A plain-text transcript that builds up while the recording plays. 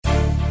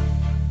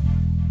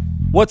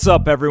What's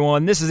up,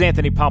 everyone? This is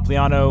Anthony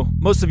Pompliano.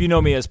 Most of you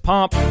know me as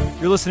Pomp.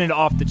 You're listening to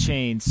Off the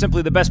Chain,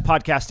 simply the best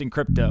podcast in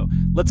crypto.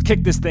 Let's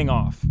kick this thing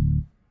off.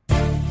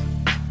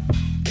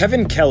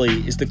 Kevin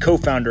Kelly is the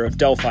co-founder of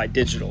Delphi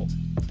Digital.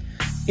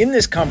 In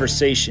this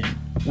conversation,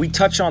 we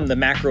touch on the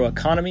macro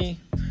economy,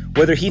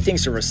 whether he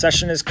thinks a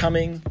recession is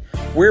coming,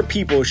 where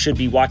people should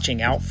be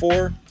watching out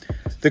for,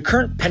 the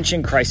current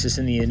pension crisis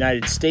in the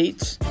United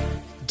States,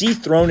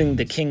 dethroning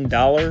the king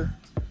dollar,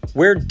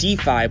 where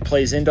DeFi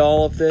plays into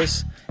all of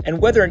this, and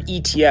whether an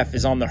ETF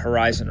is on the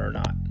horizon or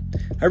not.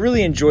 I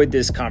really enjoyed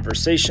this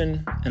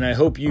conversation, and I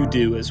hope you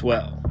do as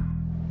well.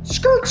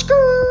 Skirt,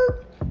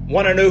 skirt!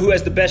 Want to know who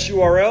has the best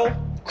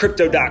URL?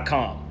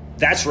 Crypto.com.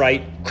 That's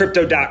right,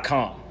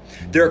 Crypto.com.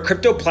 They're a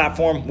crypto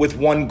platform with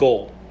one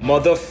goal,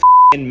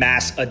 motherfucking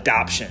mass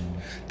adoption.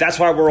 That's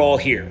why we're all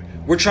here.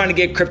 We're trying to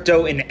get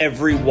crypto in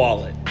every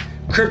wallet.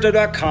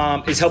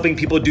 Crypto.com is helping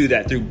people do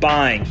that through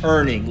buying,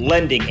 earning,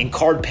 lending, and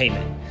card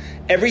payment.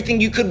 Everything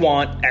you could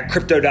want at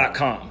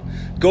Crypto.com.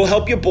 Go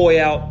help your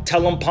boy out.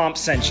 Tell him Pomp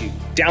sent you.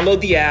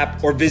 Download the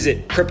app or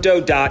visit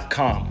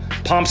Crypto.com.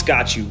 Pomp's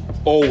got you,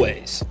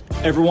 always.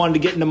 Ever wanted to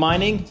get into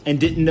mining and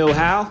didn't know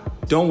how?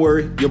 Don't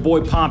worry, your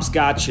boy Pomp's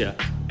got you.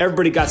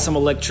 Everybody got some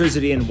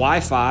electricity and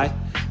Wi-Fi.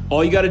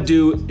 All you got to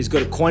do is go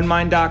to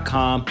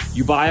COINMINE.com.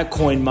 You buy a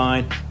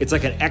CoinMine. It's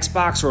like an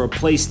Xbox or a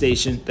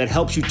PlayStation that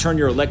helps you turn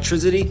your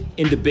electricity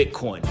into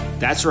Bitcoin.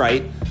 That's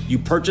right. You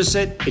purchase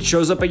it. It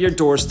shows up at your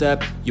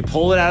doorstep. You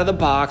pull it out of the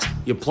box.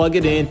 You plug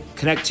it in,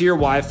 connect to your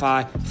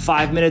Wi-Fi.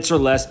 5 minutes or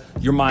less,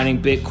 you're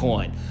mining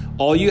Bitcoin.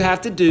 All you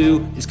have to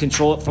do is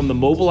control it from the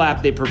mobile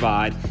app they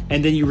provide,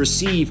 and then you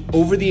receive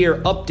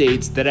over-the-air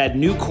updates that add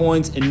new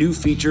coins and new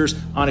features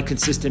on a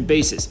consistent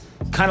basis.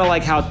 Kind of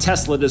like how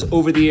Tesla does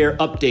over-the-air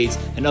updates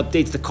and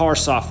updates the car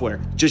software.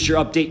 Just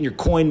you're updating your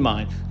coin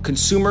mine.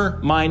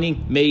 Consumer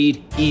mining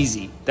made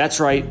easy.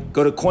 That's right.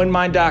 Go to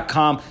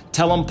CoinMine.com,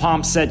 tell them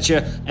Pomp sent you,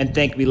 and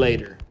thank me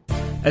later.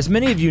 As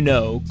many of you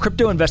know,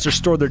 crypto investors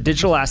store their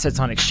digital assets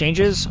on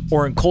exchanges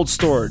or in cold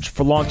storage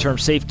for long-term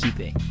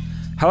safekeeping.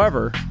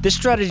 However, this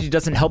strategy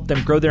doesn't help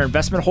them grow their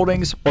investment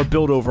holdings or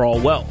build overall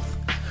wealth.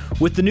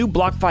 With the new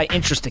BlockFi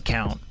interest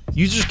account,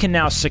 users can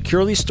now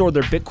securely store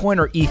their Bitcoin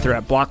or Ether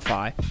at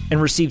BlockFi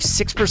and receive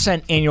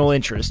 6% annual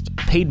interest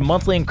paid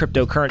monthly in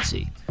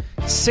cryptocurrency.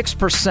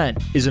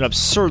 6% is an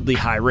absurdly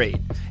high rate.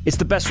 It's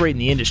the best rate in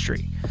the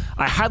industry.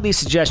 I highly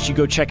suggest you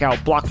go check out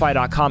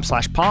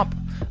BlockFi.com/pomp.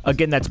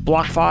 Again, that's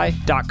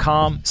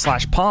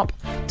BlockFi.com/pomp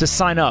to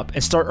sign up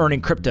and start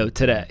earning crypto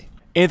today.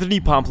 Anthony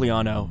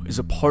Pompliano is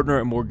a partner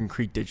at Morgan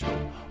Creek Digital.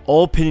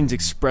 All opinions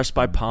expressed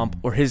by Pomp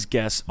or his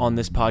guests on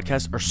this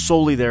podcast are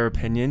solely their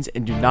opinions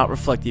and do not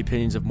reflect the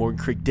opinions of Morgan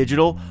Creek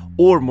Digital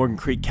or Morgan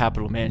Creek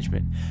Capital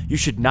Management. You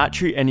should not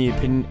treat any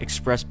opinion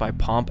expressed by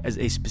Pomp as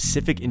a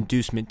specific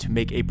inducement to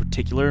make a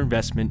particular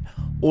investment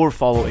or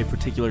follow a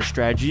particular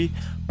strategy,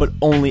 but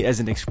only as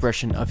an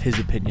expression of his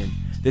opinion.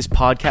 This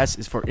podcast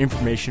is for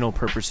informational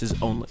purposes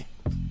only.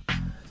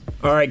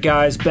 All right,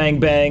 guys, bang,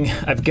 bang.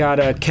 I've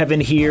got Kevin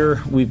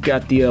here. We've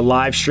got the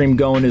live stream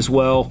going as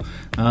well.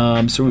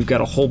 So we've got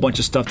a whole bunch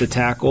of stuff to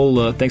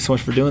tackle. Thanks so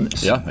much for doing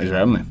this. Yeah, thanks for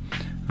having me.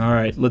 All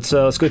right, let's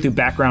go through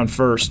background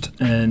first,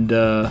 and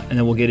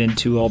then we'll get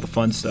into all the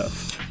fun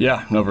stuff.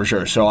 Yeah, no, for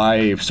sure. So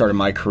I studied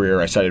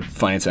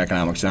finance and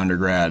economics in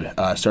undergrad,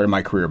 started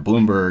my career at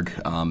Bloomberg,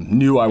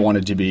 knew I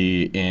wanted to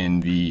be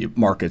in the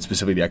markets,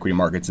 specifically the equity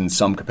markets in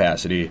some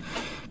capacity.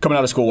 Coming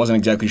out of school, wasn't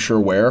exactly sure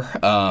where.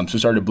 So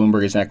started at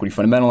Bloomberg as an equity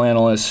fundamental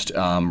analyst,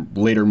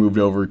 later moved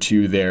over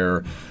to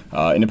their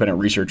independent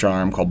research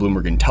arm called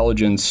Bloomberg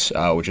Intelligence,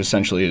 which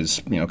essentially is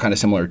kind of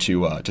similar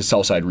to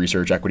sell-side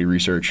research, equity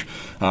research.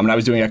 And I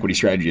was doing equity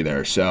strategy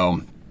there.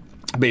 So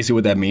basically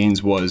what that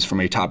means was, from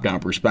a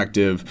top-down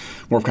perspective,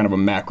 more of kind of a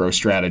macro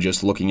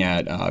strategist looking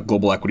at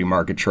global equity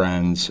market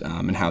trends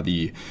and how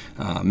the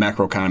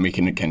macroeconomy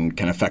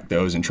can affect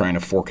those, and trying to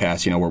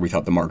forecast where we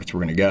thought the markets were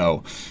going to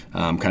go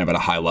kind of at a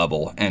high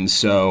level. And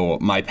so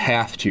my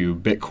path to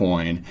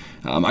Bitcoin,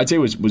 I'd say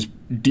was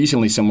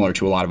decently similar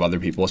to a lot of other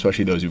people,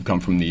 especially those who've come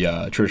from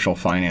the traditional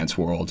finance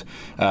world.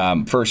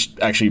 First,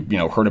 actually,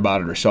 heard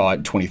about it or saw it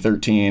in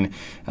 2013.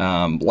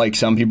 Like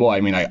some people,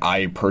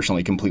 I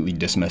personally completely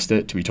dismissed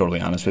it, to be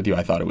totally honest with you.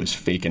 I thought it was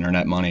fake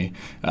internet money.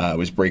 It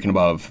was breaking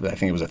above, I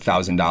think it was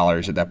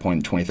 $1,000 at that point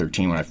in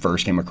 2013 when I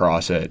first came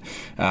across it.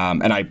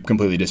 And I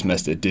completely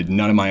dismissed it, did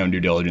none of my own due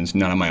diligence,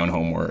 none of my own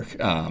homework,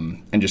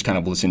 and just kind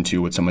of listened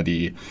to what some of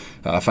the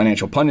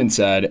financial pundits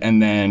said,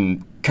 and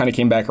then kind of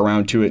came back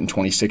around to it in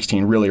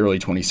 2016, really early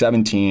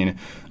 2017.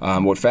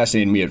 What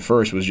fascinated me at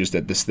first was just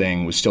that this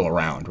thing was still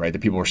around, right? That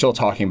people were still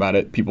talking about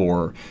it. People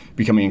were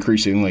becoming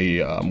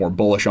increasingly more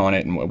bullish on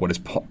it and what its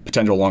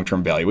potential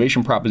long-term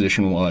valuation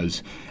proposition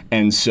was.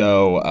 And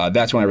so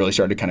that's when I really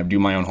started to kind of do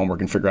my own homework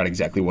and figure out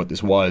exactly what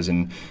this was.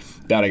 And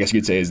that, I guess you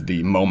could say, is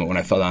the moment when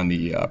I fell down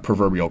the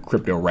proverbial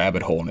crypto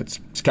rabbit hole. And it's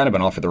kind of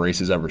been off at the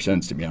races ever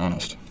since, to be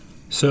honest.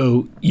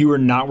 So you were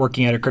not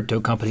working at a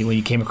crypto company when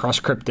you came across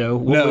crypto.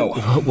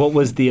 What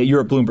was the? You're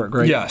at Bloomberg,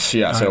 right? Yes,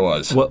 I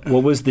was. What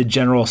was the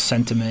general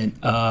sentiment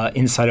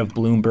inside of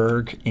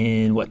Bloomberg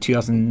in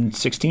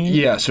 2016?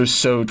 Yeah, so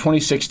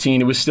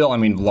 2016, it was still,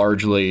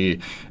 largely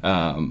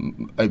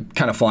kind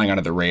of flying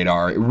under the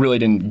radar. It really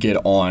didn't get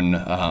on,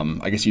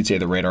 I guess you'd say,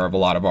 the radar of a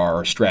lot of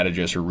our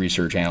strategists or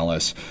research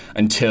analysts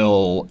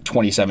until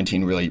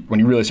 2017. Really, when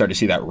you really started to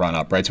see that run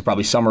up, right? So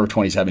probably summer of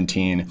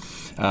 2017.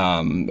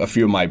 A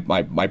few of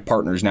my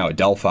partners now at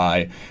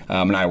Delphi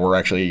and I were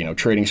actually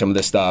trading some of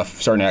this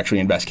stuff, starting to actually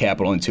invest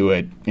capital into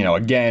it.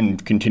 Again,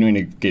 continuing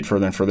to get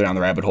further and further down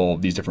the rabbit hole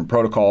of these different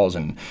protocols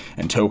and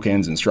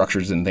tokens and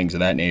structures and things of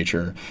that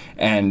nature.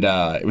 And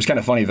it was kind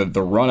of funny that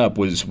the run up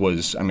was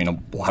a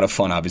lot of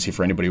fun, obviously,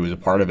 for anybody who was a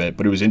part of it.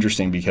 But it was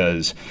interesting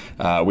because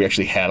we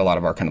actually had a lot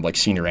of our kind of like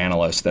senior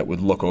analysts that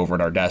would look over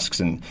at our desks,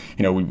 and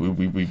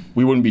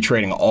we wouldn't be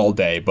trading all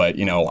day, but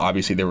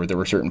obviously there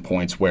were certain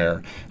points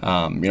where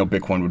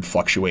Bitcoin would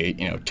fluctuate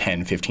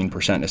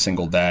 10-15% in a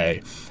single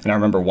day. And I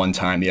remember one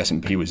time the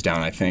S&P was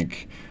down, I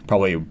think,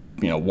 probably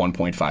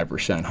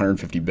 1.5%,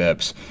 150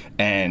 bips.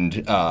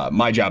 And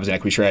my job as an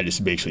equity strategist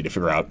is basically to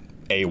figure out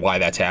why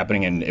that's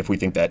happening and if we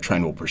think that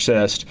trend will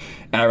persist.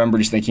 And I remember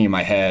just thinking in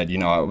my head,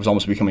 I was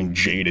almost becoming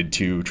jaded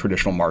to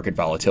traditional market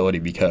volatility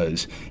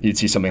because you'd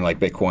see something like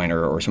Bitcoin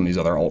or some of these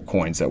other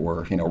altcoins that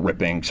were,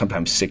 ripping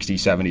sometimes 60,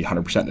 70,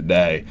 100% a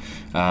day.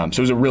 So it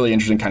was a really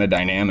interesting kind of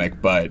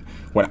dynamic. But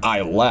when I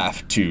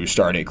left to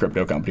start a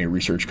crypto company, a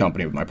research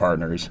company with my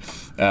partners,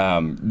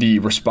 the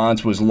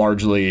response was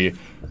largely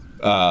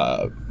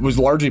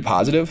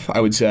positive, I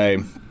would say.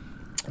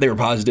 They were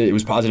positive. It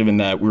was positive in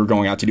that we were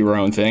going out to do our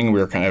own thing. We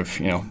were kind of,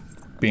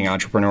 being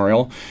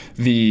entrepreneurial.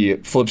 The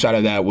flip side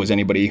of that was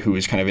anybody who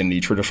was kind of in the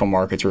traditional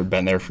markets or had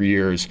been there for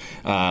years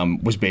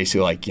was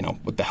basically like,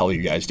 what the hell are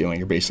you guys doing?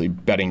 You're basically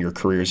betting your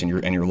careers and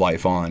your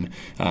life on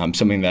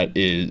something that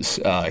is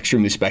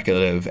extremely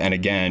speculative and,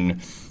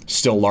 again,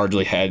 still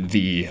largely had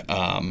the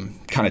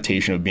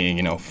connotation of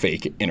being,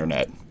 fake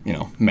internet,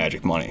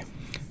 magic money.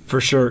 For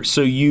sure.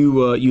 So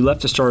you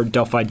left to start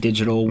Delphi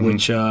Digital,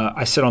 which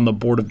I sit on the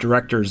board of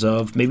directors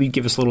of. Maybe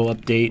give us a little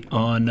update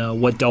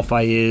on what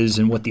Delphi is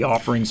and what the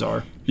offerings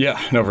are. Yeah,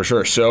 no, for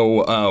sure.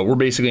 So we're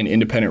basically an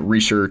independent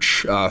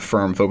research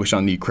firm focused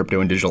on the crypto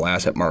and digital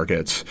asset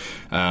markets.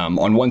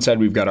 On one side,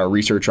 we've got our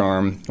research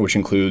arm, which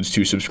includes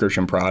 2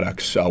 subscription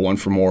products, one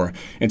for more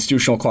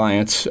institutional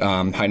clients,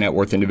 high net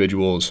worth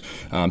individuals.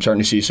 Starting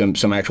to see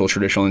some actual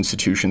traditional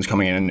institutions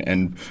coming in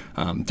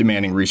and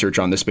demanding research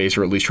on this space,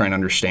 or at least trying to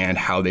understand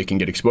how they can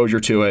get exposure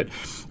to it.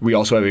 We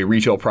also have a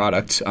retail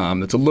product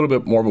that's a little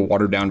bit more of a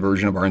watered down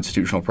version of our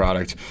institutional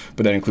product,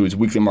 but that includes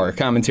weekly market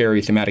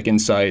commentary, thematic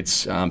insights.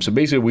 So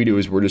basically what we do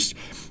is we're just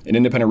an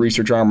independent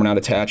research arm. We're not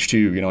attached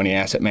to any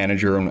asset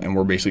manager, and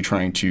we're basically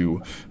trying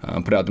to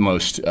put out the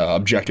most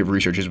objective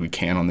research as we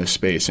can on this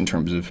space in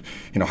terms of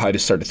how to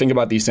start to think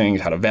about these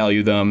things, how to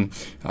value them.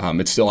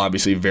 It's still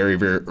obviously very,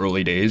 very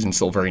early days and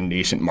still a very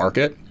nascent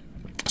market.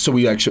 So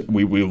we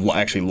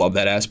actually love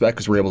that aspect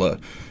because we're able to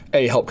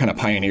help kind of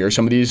pioneer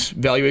some of these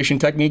valuation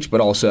techniques, but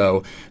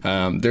also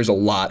there's a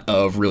lot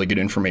of really good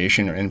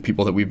information and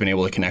people that we've been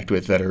able to connect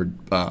with that are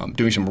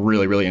doing some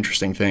really, really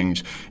interesting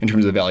things in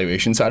terms of the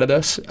valuation side of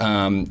this.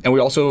 And we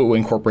also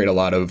incorporate a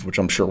lot of, which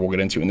I'm sure we'll get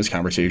into in this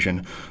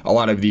conversation, a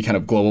lot of the kind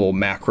of global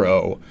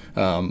macro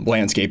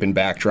landscape and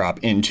backdrop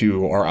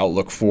into our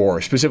outlook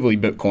for specifically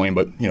Bitcoin,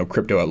 but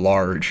crypto at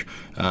large.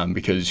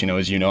 Because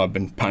as I've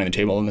been pounding the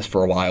table on this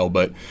for a while,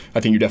 but I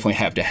think you definitely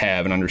have to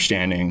have an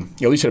understanding,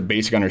 at least a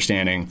basic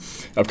understanding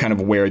of kind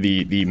of where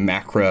the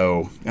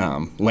macro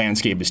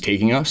landscape is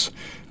taking us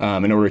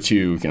in order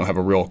to have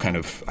a real kind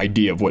of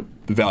idea of what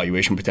the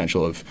valuation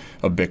potential of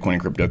Bitcoin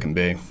and crypto can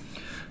be.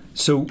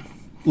 So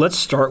let's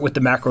start with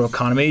the macro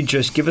economy.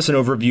 Just give us an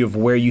overview of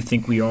where you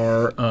think we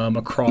are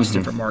across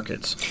different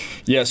markets.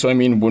 Yeah, so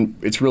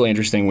it's really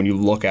interesting when you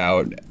look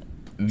out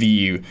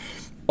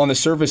on the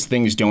surface,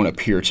 things don't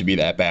appear to be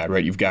that bad,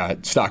 right? You've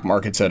got stock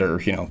markets that are,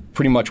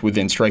 pretty much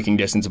within striking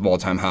distance of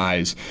all-time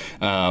highs.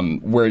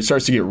 Where it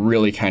starts to get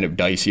really kind of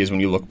dicey is when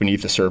you look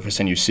beneath the surface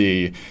and you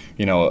see,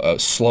 a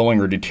slowing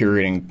or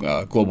deteriorating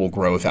global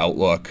growth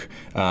outlook.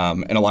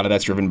 And a lot of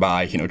that's driven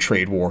by,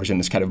 trade wars and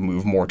this kind of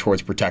move more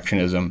towards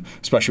protectionism,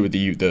 especially with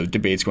the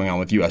debates going on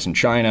with U.S. and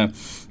China.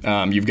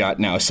 You've got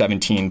now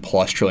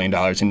 $17+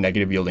 trillion in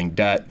negative yielding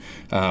debt,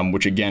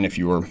 which again, if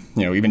you were,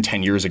 even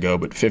 10 years ago,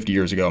 but 50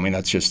 years ago,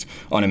 that's just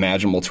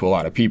unimaginable to a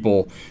lot of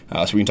people.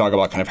 So we can talk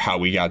about kind of how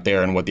we got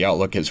there and what the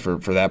outlook is for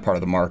that part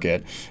of the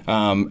market.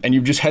 And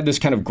you've just had this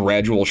kind of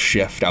gradual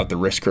shift out the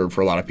risk curve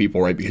for a lot of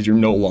people, right? Because you're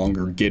no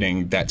longer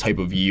getting that type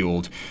of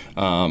yield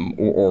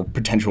or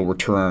potential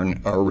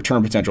return or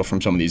return potential from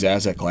some of these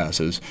asset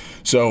classes.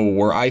 So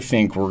where I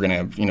think we're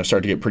going to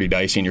start to get pretty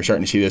dicey, and you're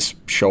starting to see this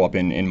show up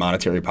in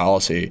monetary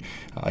policy.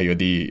 You had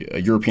the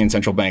European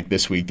Central Bank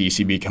this week, the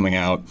ECB, coming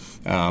out,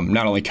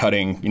 not only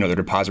cutting their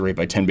deposit rate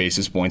by 10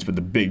 basis points, but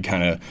the big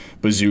kind of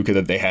bazooka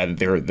that they had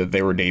that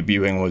they were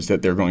debuting was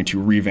that they're going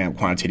to revamp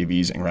quantitative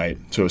easing, right?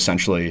 So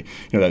essentially,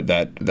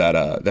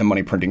 that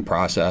money printing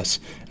process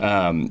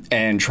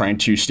and trying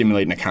to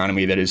stimulate an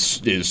economy that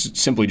is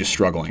simply just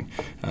struggling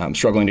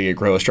to get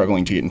growth,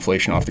 struggling to get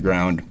inflation off the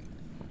ground.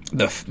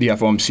 The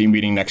FOMC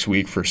meeting next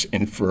week for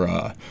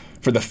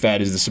the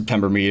Fed is the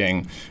September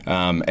meeting,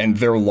 and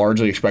they're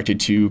largely expected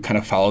to kind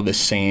of follow the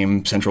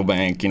same central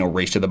bank,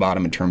 race to the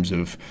bottom in terms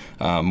of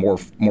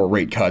more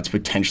rate cuts,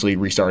 potentially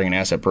restarting an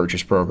asset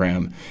purchase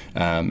program.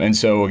 And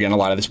so again, a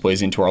lot of this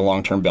plays into our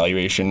long-term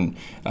valuation,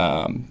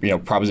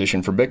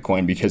 proposition for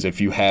Bitcoin, because if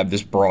you have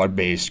this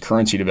broad-based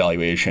currency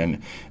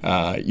devaluation,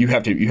 you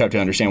have to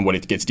understand what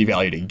it gets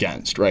devalued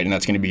against, right? And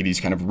that's going to be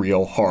these kind of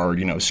real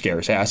hard,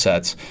 scarce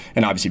assets,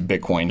 and obviously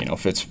Bitcoin,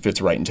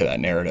 fits right into that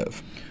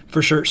narrative.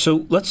 For sure.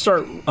 So let's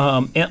start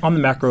on the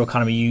macro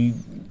economy. You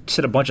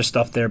said a bunch of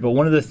stuff there, but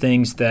one of the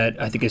things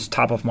that I think is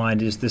top of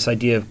mind is this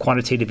idea of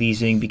quantitative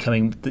easing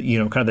becoming,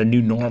 kind of the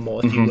new normal,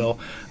 if you will.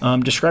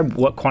 Describe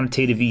what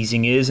quantitative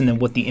easing is, and then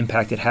what the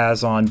impact it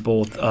has on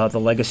both the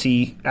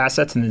legacy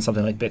assets and then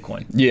something like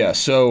Bitcoin. Yeah.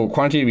 So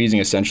quantitative easing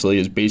essentially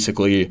is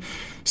basically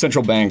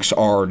central banks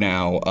are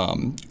now,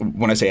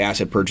 when I say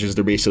asset purchases,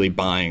 they're basically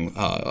buying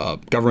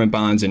government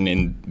bonds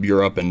in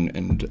Europe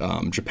and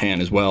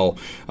Japan as well,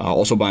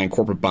 also buying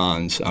corporate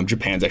bonds.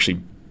 Japan's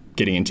actually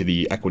getting into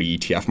the equity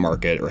ETF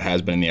market, or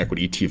has been in the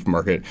equity ETF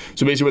market.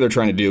 So basically what they're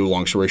trying to do,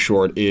 long story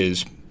short,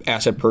 is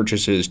asset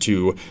purchases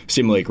to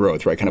stimulate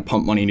growth, right? Kind of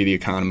pump money into the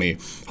economy.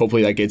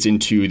 Hopefully that gets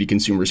into the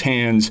consumer's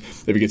hands.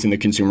 If it gets in the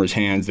consumer's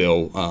hands,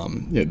 they'll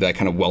that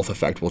kind of wealth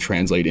effect will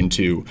translate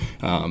into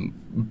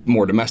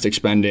more domestic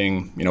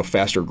spending,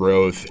 faster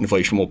growth,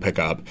 inflation will pick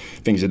up,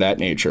 things of that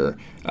nature.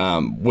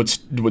 What's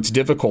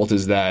difficult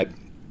is that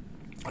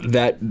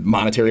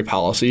monetary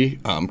policy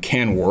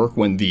can work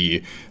when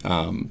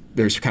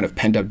there's kind of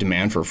pent-up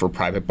demand for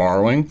private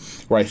borrowing,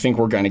 where I think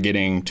we're kind of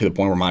getting to the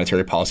point where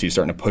monetary policy is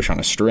starting to push on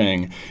a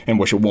string, and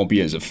which it won't be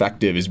as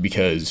effective is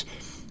because,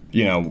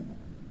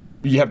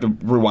 you have to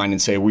rewind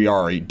and say we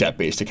are a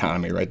debt-based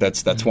economy, right?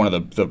 That's one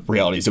of the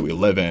realities that we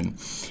live in.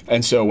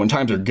 And so when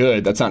times are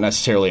good, that's not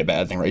necessarily a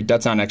bad thing, right?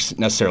 Debt's not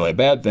necessarily a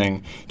bad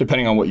thing,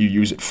 depending on what you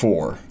use it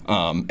for.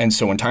 And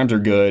so when times are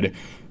good,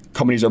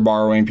 companies are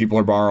borrowing, people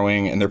are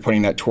borrowing, and they're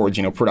putting that towards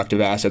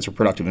productive assets or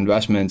productive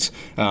investments.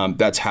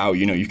 That's how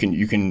you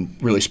can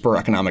really spur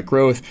economic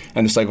growth,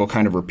 and the cycle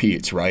kind of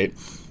repeats, right?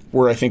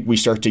 Where I think we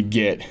start to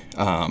get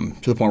to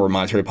the point where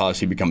monetary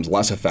policy becomes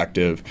less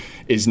effective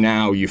is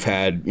now you've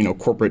had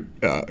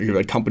you've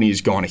had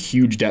companies go on a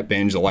huge debt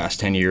binge the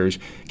last 10 years.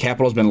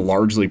 Capital's been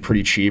largely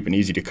pretty cheap and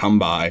easy to come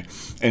by,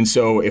 and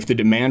so if the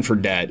demand for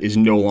debt is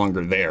no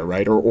longer there,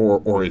 right,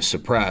 or is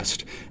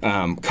suppressed,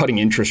 cutting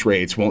interest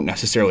rates won't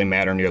necessarily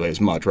matter nearly as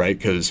much, right?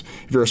 Because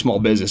if you're a small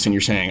business and you're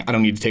saying I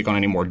don't need to take on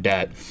any more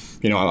debt,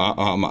 I'm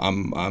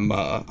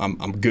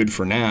good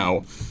for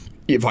now.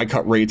 If I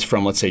cut rates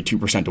from, let's say,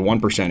 2% to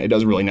 1%, it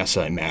doesn't really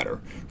necessarily matter,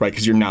 right?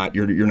 Because you're not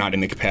in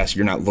the capacity,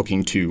 you're not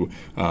looking to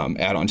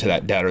add on to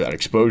that debt or that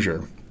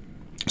exposure.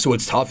 So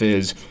what's tough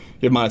is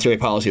if monetary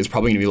policy is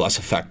probably going to be less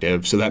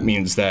effective. So that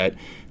means that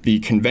the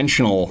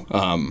conventional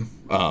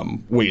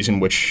ways in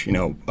which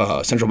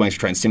central banks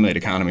try and stimulate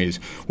economies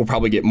will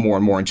probably get more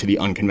and more into the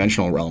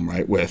unconventional realm,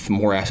 right? With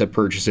more asset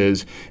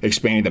purchases,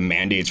 expanding the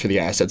mandates for the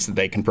assets that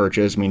they can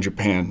purchase. I mean,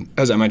 Japan,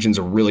 as I mentioned, is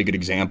a really good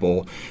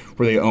example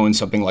where they own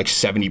something like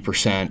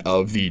 70%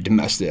 of the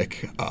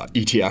domestic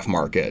ETF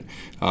market,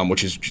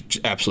 which is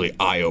absolutely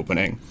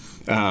eye-opening.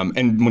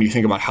 And when you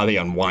think about how they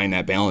unwind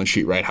that balance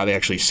sheet, right, how they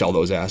actually sell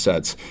those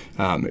assets,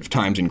 if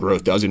times and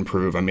growth does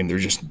improve, I mean,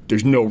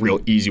 there's no real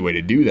easy way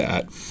to do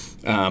that.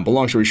 But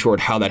long story short,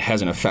 how that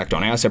has an effect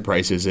on asset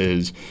prices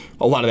is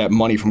a lot of that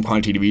money from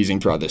quantitative easing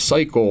throughout this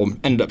cycle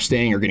ended up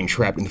staying or getting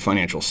trapped in the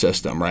financial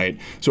system, right?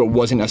 So it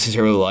wasn't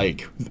necessarily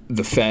like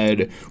the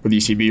Fed or the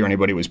ECB or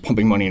anybody was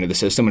pumping money into the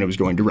system and it was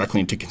going directly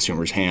into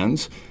consumers'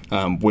 hands,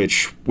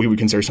 which we would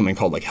consider something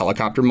called like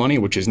helicopter money,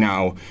 which is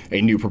now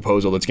a new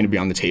proposal that's going to be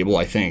on the table,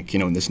 I think,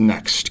 in this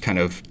next kind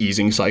of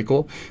easing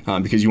cycle,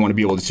 because you want to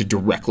be able to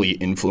directly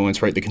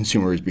influence, right, the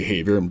consumer's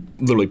behavior. And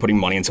literally putting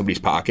money in somebody's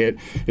pocket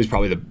is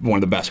probably one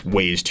of the best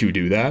ways to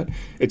do that.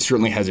 It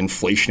certainly has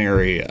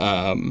inflationary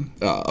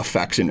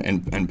effects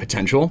and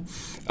potential,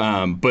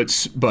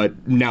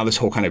 but now this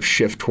whole kind of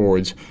shift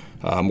towards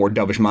more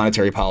dovish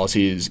monetary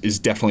policies is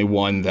definitely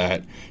one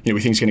that we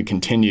think is going to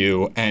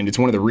continue, and it's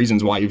one of the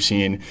reasons why you've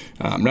seen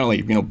not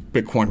only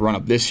Bitcoin run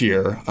up this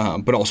year,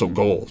 but also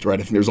gold. Right,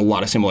 I think there's a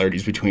lot of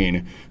similarities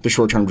between the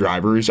short-term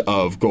drivers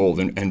of gold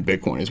and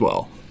Bitcoin as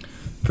well.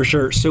 For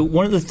sure. So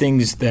one of the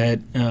things that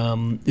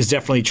is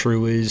definitely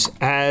true is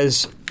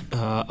as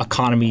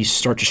economies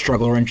start to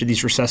struggle or enter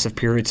these recessive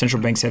periods,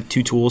 central banks have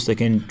two tools. They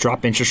can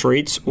drop interest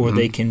rates or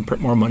they can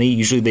print more money.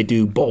 Usually they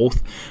do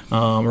both,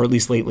 or at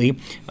least lately.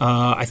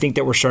 I think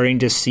that we're starting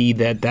to see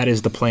that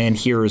is the plan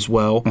here as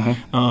well.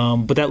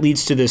 But that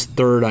leads to this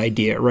third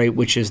idea, right,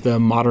 which is the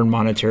modern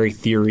monetary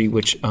theory,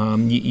 which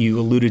you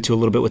alluded to a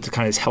little bit with the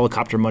kind of this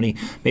helicopter money.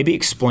 Maybe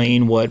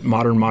explain what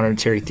modern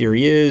monetary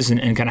theory is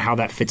and kind of how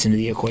that fits into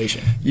the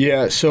equation.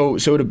 Yeah, so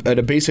at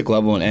a basic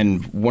level,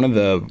 and one of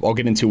the, I'll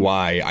get into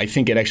why I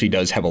think it actually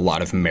does have a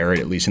lot of merit,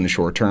 at least in the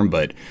short term,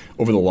 but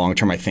over the long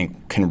term, I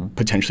think can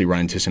potentially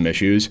run into some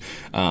issues.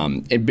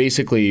 It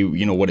basically,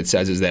 what it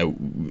says is that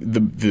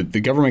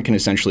the government can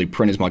essentially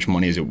print as much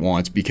money as it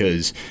wants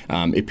because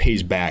it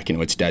pays back,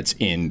 its debts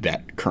in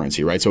that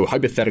currency, right? So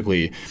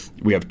hypothetically,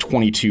 we have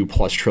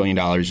 $22+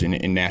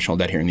 trillion in national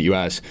debt here in the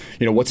U.S.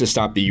 What's to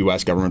stop the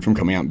U.S. government from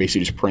coming out and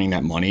basically just printing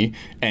that money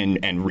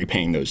and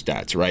repaying those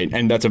debts, right?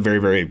 And that's a very,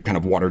 very kind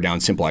of watered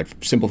down,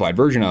 simplified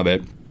version of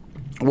it,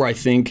 where I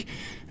think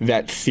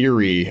that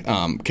theory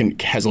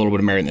has a little bit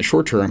of merit in the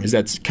short term, is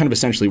that's kind of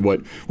essentially what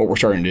we're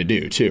starting to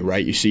do too,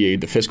 right? You see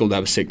the fiscal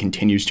deficit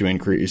continues to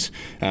increase,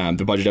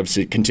 the budget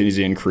deficit continues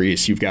to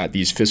increase. You've got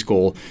these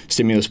fiscal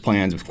stimulus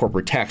plans with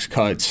corporate tax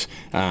cuts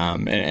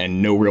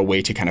and no real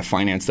way to kind of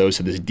finance those.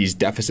 So these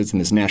deficits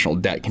and this national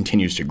debt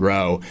continues to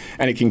grow,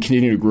 and it can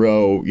continue to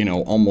grow,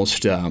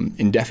 almost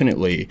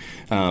indefinitely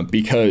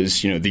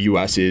because the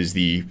U.S. is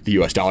the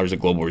U.S. dollar is a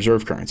global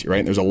reserve currency, right?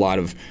 And there's a lot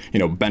of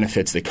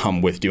benefits that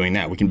come with doing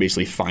that. We can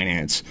basically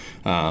finance,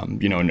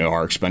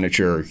 our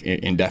expenditure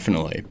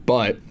indefinitely.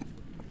 But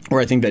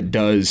where I think that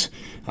does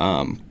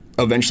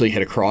eventually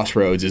hit a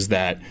crossroads is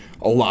that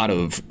a lot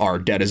of our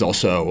debt is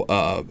also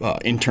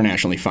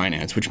internationally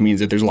financed, which means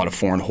that there's a lot of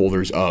foreign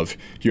holders of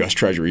U.S.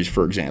 treasuries,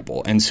 for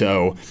example. And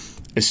so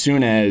as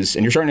soon as,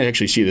 and you're starting to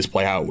actually see this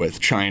play out with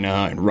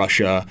China and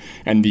Russia,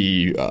 and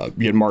you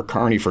had Mark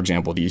Carney, for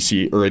example, the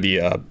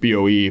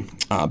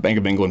BOE, Bank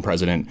of England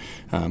president,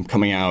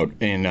 coming out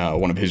in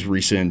one of his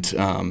recent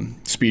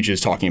speeches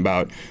talking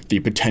about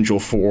the potential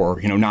for,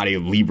 not a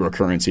Libra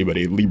currency, but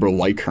a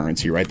Libra-like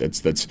currency, right?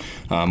 That's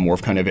more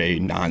of kind of a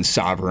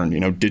non-sovereign,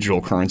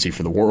 digital currency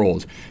for the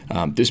world.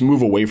 This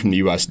move away from the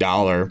U.S.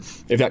 dollar,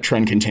 if that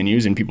trend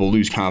continues and people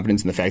lose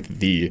confidence in the fact that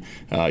the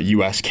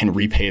U.S. can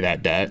repay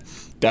that debt,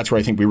 that's where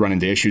I think we run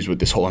into issues with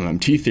this whole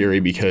MMT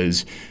theory,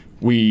 because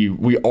we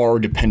are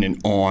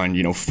dependent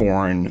on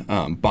foreign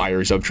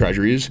buyers of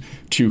treasuries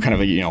to kind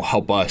of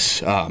help us.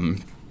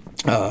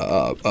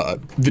 The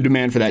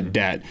demand for that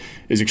debt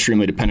is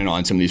extremely dependent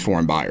on some of these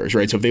foreign buyers,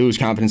 right? So if they lose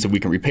confidence that we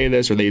can repay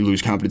this, or they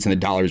lose confidence in the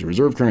dollar as a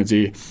reserve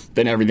currency,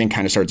 then everything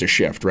kind of starts to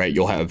shift, right?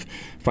 You'll have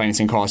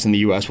financing costs in the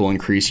U.S. will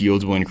increase,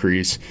 yields will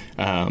increase,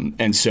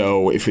 and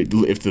so if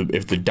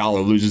the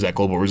dollar loses that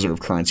global reserve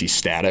currency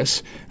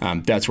status,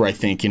 that's where I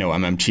think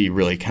MMT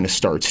really kind of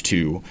starts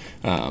to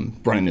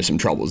run into some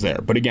troubles there.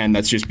 But again,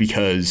 that's just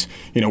because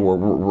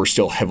we're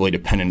still heavily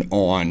dependent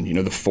on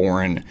the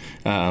foreign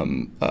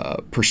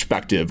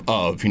perspective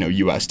of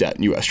U.S. debt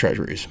and U.S.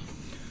 treasuries.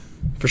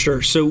 For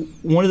sure. So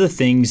one of the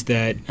things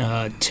that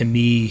to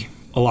me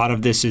a lot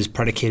of this is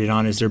predicated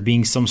on is there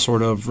being some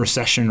sort of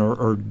recession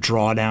or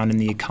drawdown in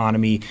the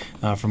economy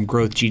from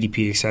growth,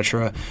 GDP, et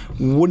cetera.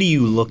 What are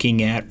you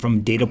looking at from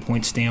data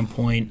point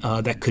standpoint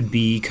that could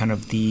be kind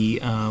of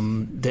the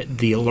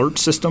alert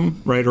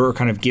system, right, or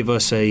kind of give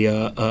us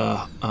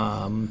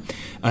an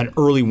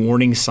early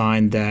warning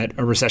sign that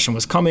a recession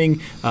was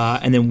coming,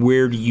 and then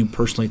where do you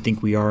personally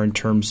think we are in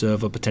terms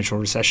of a potential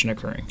recession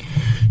occurring?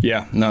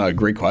 Yeah, no,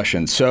 great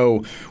question.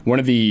 So one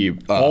of the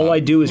all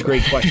I do is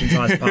great questions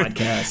on this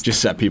podcast.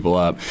 Just set people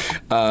up.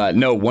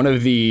 No, one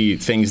of the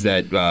things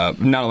that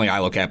not only I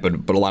look at,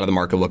 but a lot of the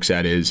market looks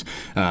at is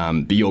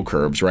the yield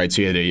curves, right?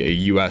 So you had a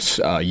U.S.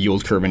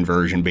 Yield curve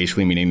inversion,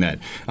 basically meaning that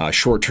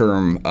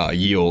short-term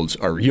yields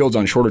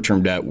on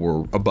shorter-term debt were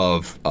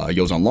above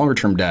yields on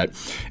longer-term debt.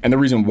 And the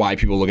reason why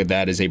people look at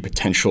that as a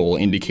potential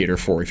indicator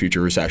for a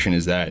future recession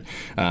is that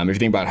if you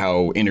think about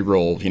how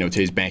integral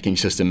today's banking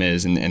system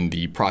is, and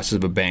the process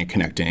of a bank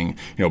connecting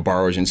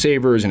borrowers and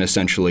savers, and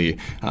essentially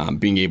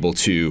being able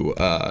to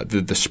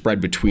the spread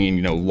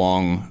between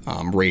long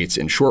rates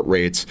and short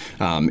rates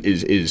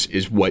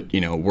is what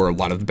where a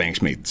lot of the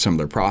banks make some of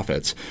their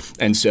profits.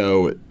 And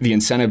so the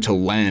incentive to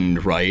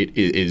lend, right,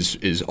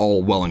 is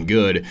all well and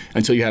good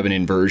until you have an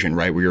inversion,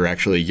 right, where you're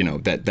actually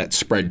that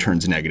spread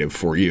turns negative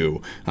for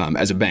you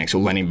as a bank. So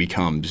lending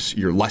becomes,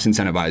 you're less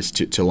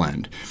incentivized to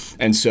lend.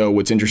 And so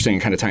what's interesting,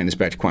 kind of tying this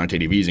back to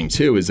quantitative easing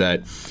too, is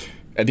that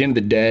at the end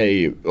of the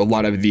day, a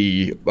lot of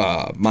the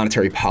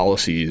monetary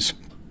policies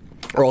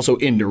are also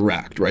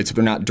indirect, right? So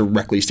they're not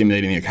directly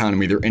stimulating the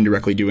economy. They're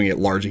indirectly doing it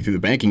largely through the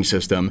banking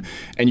system.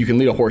 And you can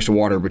lead a horse to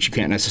water, but you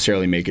can't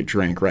necessarily make it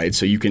drink, right?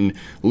 So you can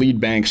lead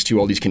banks to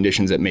all these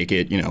conditions that make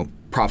it,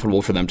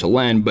 profitable for them to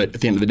lend, but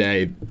at the end of the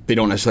day, they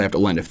don't necessarily have to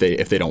lend if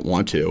they don't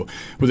want to.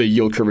 With a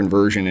yield curve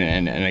inversion,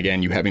 and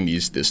again, you having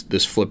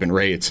this flip in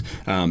rates,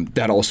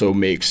 that also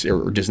makes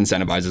or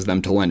disincentivizes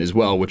them to lend as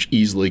well, which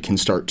easily can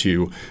start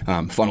to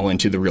funnel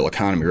into the real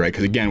economy, right?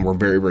 Because again, we're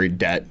very, very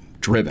debt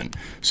driven.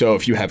 So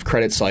if you have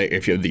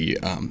if you have the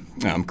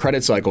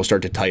credit cycle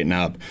start to tighten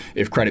up,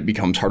 if credit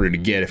becomes harder to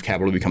get, if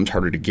capital becomes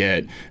harder to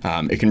get,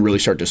 it can really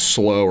start to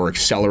slow or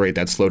accelerate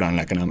that slowdown in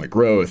economic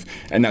growth.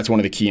 And that's one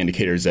of the key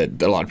indicators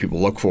that a lot of people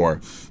look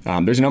for.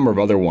 There's a number of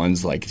other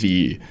ones like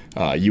the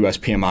US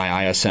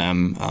PMI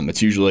ISM.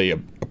 It's usually a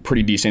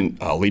pretty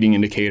decent leading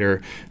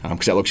indicator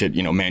because that looks at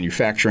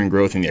manufacturing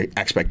growth and the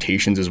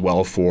expectations as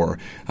well for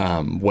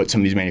what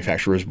some of these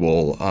manufacturers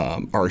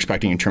are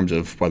expecting in terms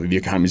of whether the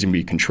economy is going to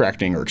be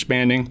contracting or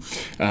expanding.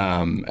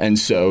 And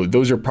so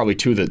those are probably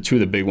two of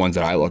the big ones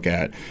that I look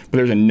at. But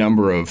there's a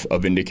number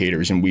of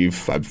indicators, and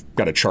I've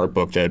got a chart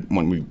book that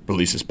when we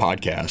release this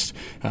podcast,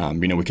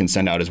 we can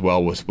send out as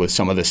well with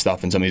some of this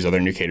stuff and some of these other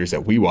indicators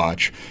that we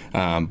watch.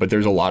 But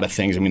there's a lot of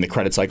things. I mean, the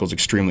credit cycle is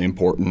extremely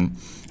important.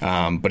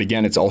 But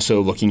again, it's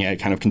also looking at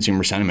kind of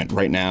consumer sentiment.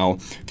 Right now,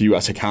 the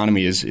U.S.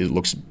 economy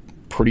looks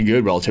pretty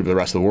good relative to the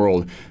rest of the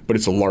world, but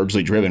it's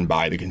largely driven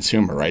by the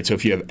consumer, right? So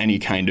if you have any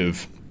kind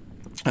of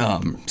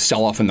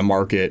sell-off in the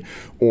market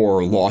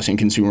or loss in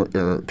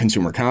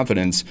consumer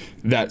confidence,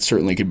 that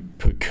certainly could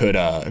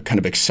kind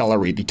of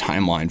accelerate the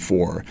timeline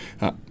for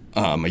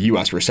a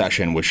U.S.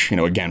 recession, which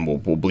again will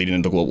bleed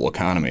into the global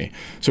economy.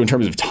 So in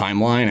terms of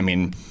timeline, I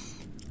mean,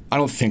 I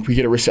don't think we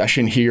get a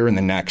recession here in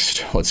the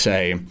next, let's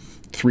say,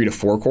 3 to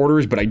 4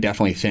 quarters, but I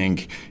definitely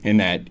think in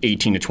that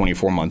 18 to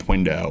 24 month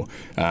window,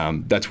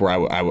 that's where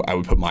I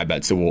would put my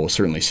bets that we'll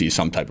certainly see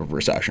some type of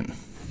recession.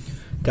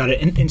 Got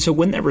it. And so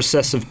when that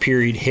recessive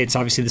period hits,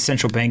 obviously the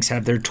central banks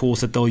have their tools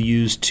that they'll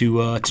use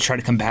to try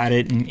to combat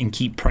it and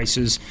keep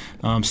prices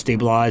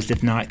stabilized,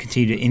 if not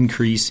continue to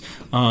increase.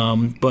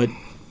 But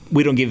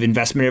we don't give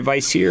investment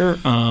advice here,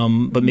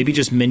 but maybe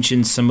just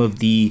mention some of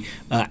the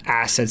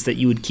assets that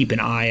you would keep an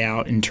eye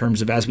out in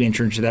terms of as we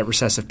enter into that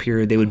recessive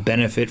period, they would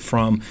benefit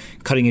from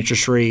cutting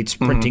interest rates,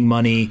 printing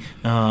money,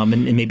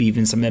 and maybe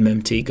even some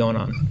MMT going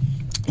on.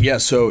 Yeah,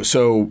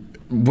 so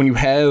when you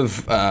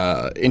have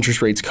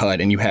interest rates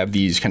cut and you have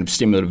these kind of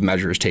stimulative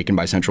measures taken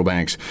by central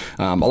banks,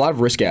 a lot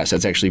of risk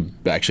assets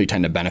actually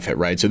tend to benefit,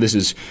 right? So this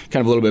is kind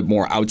of a little bit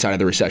more outside of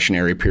the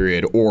recessionary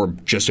period or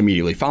just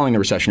immediately following the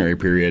recessionary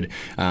period.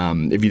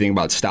 If you think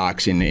about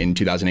stocks in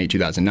 2008,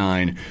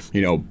 2009,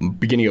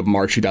 beginning of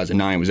March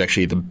 2009 was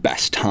actually the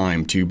best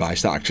time to buy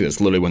stocks because it's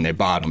literally when they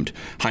bottomed.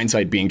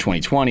 Hindsight being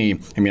 2020,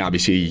 I mean,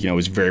 obviously, it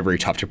was very, very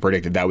tough to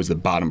predict that was the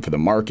bottom for the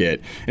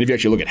market. And if you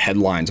actually look at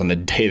headlines on the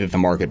day that the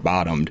market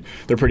bottomed,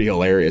 they're pretty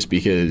hilarious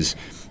because,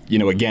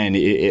 again,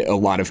 a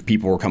lot of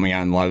people were coming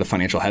out and a lot of the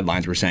financial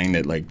headlines were saying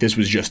that, like, this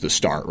was just the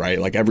start, right?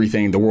 Like,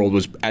 the world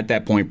was at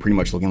that point pretty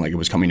much looking like it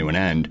was coming to an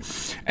end.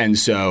 And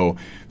so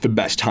the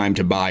best time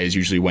to buy is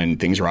usually when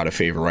things are out of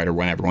favor, right? Or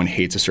when everyone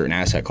hates a certain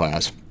asset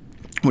class.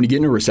 When you get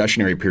into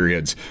recessionary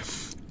periods,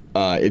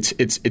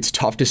 it's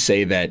tough to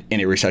say that in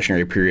a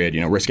recessionary period,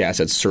 risk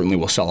assets certainly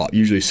will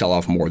usually sell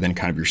off more than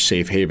kind of your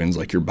safe havens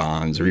like your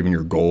bonds or even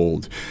your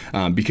gold,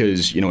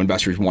 because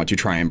investors want to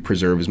try and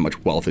preserve as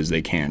much wealth as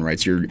they can, right?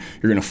 So you're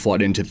going to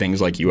flood into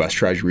things like U.S.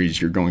 Treasuries.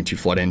 You're going to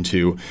flood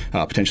into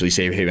potentially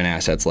safe haven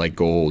assets like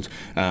gold.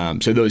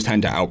 So those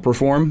tend to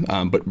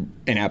outperform, but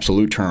in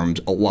absolute terms,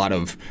 a lot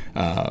of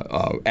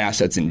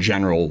assets in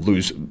general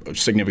lose a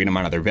significant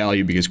amount of their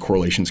value because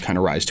correlations kind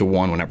of rise to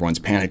 1 when everyone's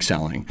panic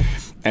selling.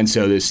 And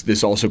so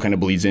this also kind of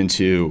bleeds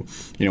into,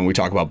 when we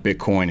talk about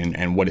Bitcoin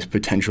and what its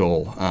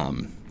potential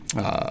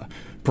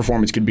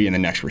performance could be in the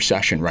next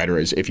recession, right? Or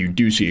as if you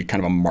do see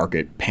kind of a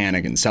market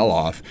panic and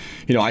sell-off,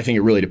 I think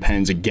it really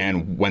depends,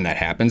 again, when that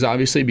happens,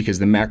 obviously, because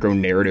the macro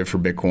narrative for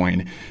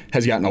Bitcoin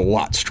has gotten a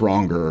lot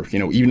stronger,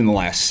 even in the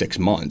last 6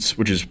 months,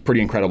 which is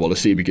pretty incredible to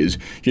see because,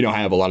 I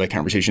have a lot of the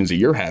conversations that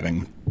you're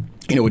having,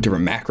 with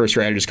different macro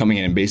strategists coming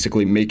in and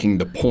basically making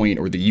the point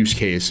or the use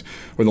case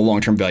or the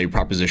long-term value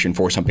proposition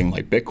for something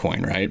like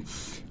Bitcoin, right?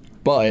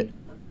 But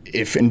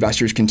if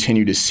investors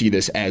continue to see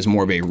this as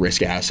more of a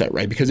risk asset,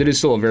 right? Because it is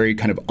still a very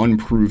kind of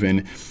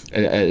unproven,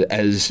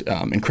 as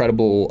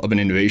incredible of an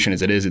innovation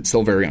as it is, it's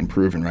still very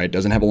unproven, right? It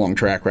doesn't have a long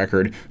track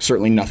record,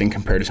 certainly nothing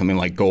compared to something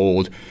like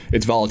gold.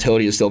 Its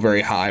volatility is still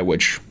very high,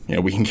 which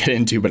we can get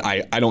into, but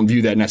I don't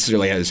view that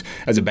necessarily as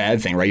a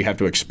bad thing, right? You have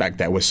to expect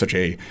that with such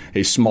a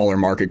smaller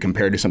market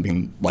compared to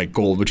something like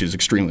gold, which is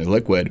extremely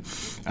liquid.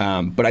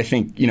 But I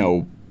think,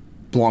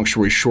 long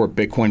story short,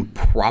 Bitcoin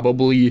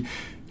probably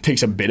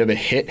takes a bit of a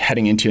hit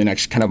heading into the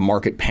next kind of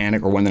market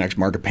panic or when the next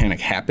market panic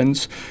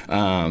happens.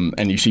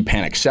 And you see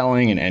panic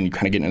selling and you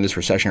kind of get into this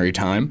recessionary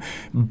time.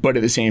 But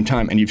at the same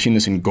time, and you've seen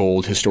this in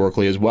gold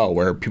historically as well,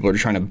 where people are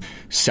trying to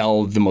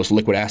sell the most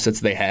liquid assets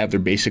they have. They're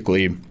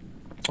basically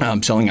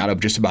selling out of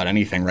just about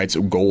anything, right?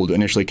 So gold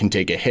initially can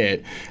take a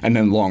hit and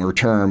then longer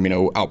term,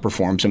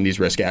 outperform some of these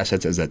risk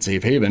assets as that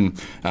safe haven.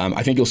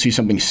 I think you'll see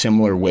something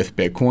similar with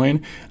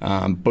Bitcoin.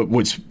 But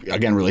what's,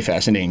 again, really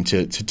fascinating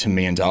to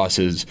me and to us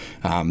is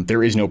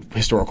there is no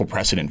historical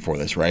precedent for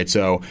this, right?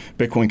 So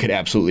Bitcoin could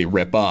absolutely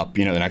rip up,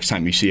 the next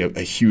time you see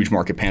a huge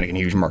market panic and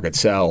a huge market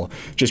sell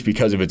just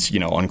because of its,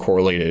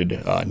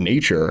 uncorrelated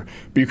nature.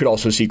 But you could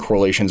also see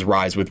correlations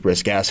rise with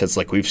risk assets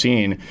like we've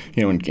seen,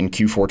 in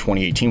Q4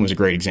 2018 was a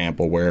great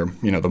example where,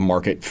 the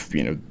market,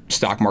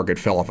 stock market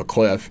fell off a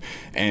cliff,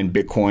 and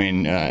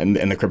Bitcoin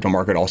and the crypto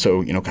market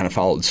also, kind of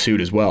followed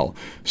suit as well.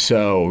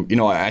 So,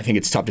 I think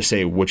it's tough to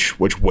say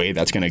which way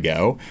that's going to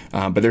go,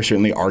 but there's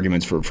certainly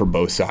arguments for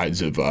both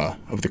sides of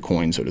the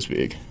coin, so to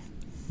speak.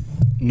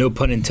 No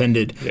pun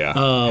intended. Yeah,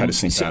 had to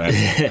sink that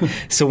in.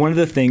 So one of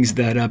the things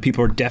that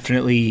people are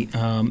definitely,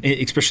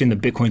 especially in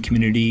the Bitcoin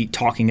community,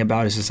 talking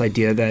about is this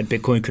idea that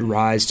Bitcoin could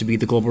rise to be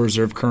the global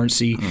reserve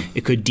currency.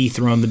 It could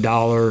dethrone the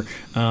dollar.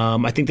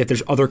 I think that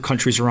there's other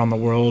countries around the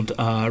world,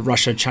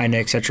 Russia, China,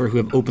 et cetera, who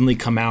have openly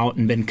come out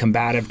and been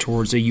combative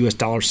towards a U.S.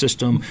 dollar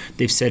system.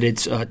 They've said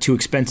it's too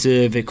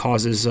expensive. It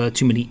causes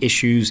too many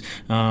issues.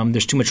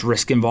 There's too much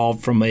risk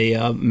involved from a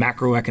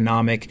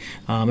macroeconomic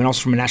and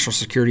also from a national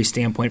security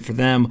standpoint for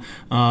them.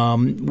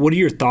 What are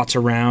your thoughts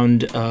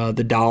around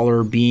the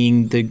dollar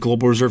being the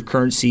global reserve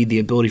currency, the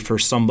ability for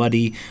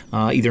somebody,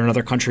 either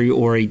another country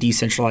or a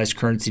decentralized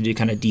currency, to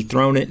kind of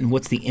dethrone it? And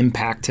what's the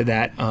impact to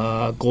that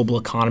global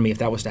economy if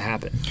that was to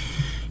happen?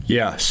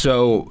 Yeah,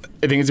 so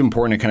I think it's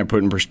important to kind of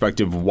put in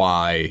perspective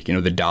why,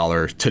 the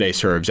dollar today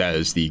serves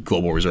as the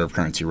global reserve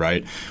currency,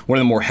 right? One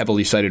of the more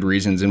heavily cited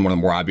reasons and one of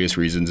the more obvious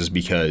reasons is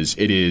because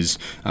it is,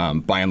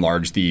 by and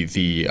large,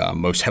 the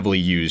most heavily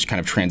used kind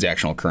of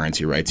transactional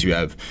currency, right? So you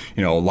have,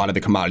 a lot of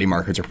the commodity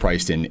markets are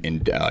priced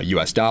in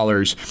U.S.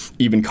 dollars.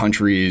 Even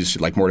countries,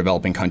 like more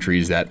developing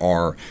countries that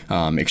are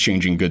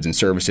exchanging goods and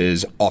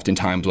services,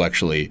 oftentimes will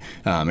actually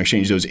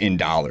exchange those in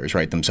dollars,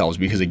 right, themselves,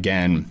 because,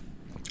 again,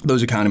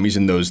 those economies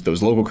and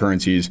those local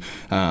currencies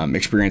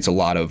experience a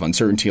lot of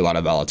uncertainty, a lot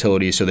of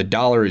volatility. So the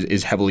dollar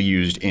is heavily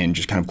used in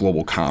just kind of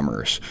global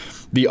commerce.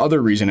 The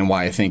other reason and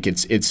why I think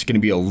it's going to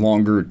be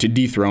to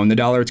dethrone the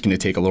dollar, it's going to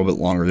take a little bit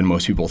longer than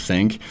most people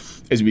think,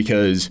 is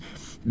because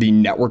the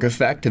network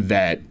effect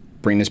that,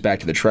 bring this back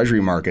to the treasury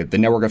market, the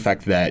network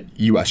effect that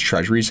U.S.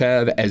 treasuries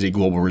have as a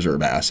global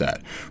reserve asset,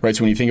 right?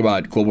 So when you think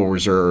about global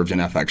reserves and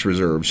FX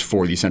reserves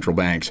for these central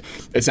banks,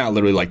 it's not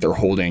literally like they're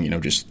holding,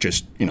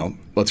 just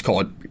let's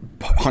call it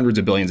hundreds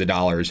of billions of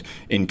dollars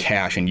in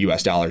cash and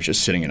U.S. dollars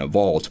just sitting in a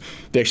vault.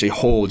 They actually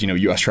hold,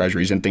 U.S.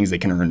 treasuries and things they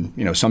can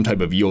earn, some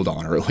type of yield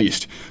on, or at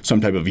least some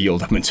type of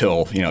yield up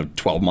until,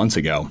 12 months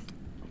ago.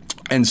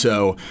 And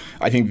so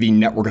I think the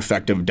network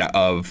effect of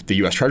the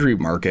U.S. Treasury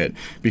market,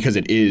 because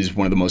it is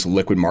one of the most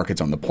liquid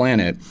markets on the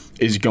planet,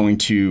 is going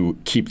to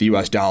keep the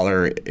U.S.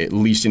 dollar at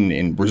least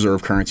in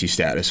reserve currency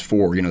status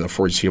for the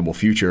foreseeable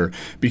future,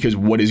 because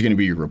what is going to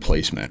be your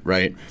replacement,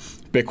 right?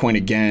 Bitcoin,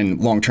 again,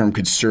 long term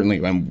could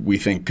certainly, and we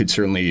think could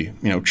certainly,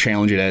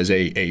 challenge it as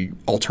a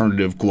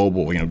alternative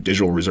global,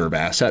 digital reserve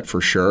asset for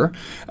sure.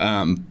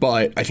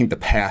 But I think the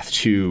path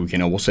to,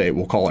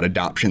 we'll call it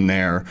adoption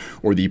there,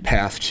 or the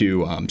path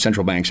to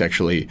central banks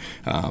actually,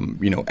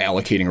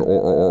 allocating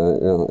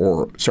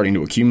or starting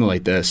to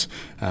accumulate this,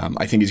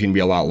 I think is going to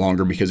be a lot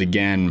longer, because,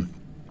 again,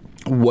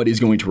 what is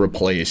going to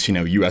replace,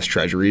 U.S.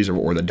 treasuries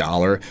or the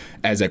dollar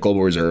as that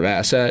global reserve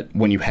asset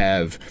when you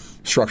have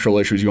structural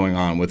issues going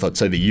on with, let's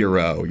say, the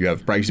euro, you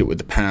have Brexit with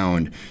the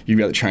pound, you've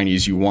got the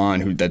Chinese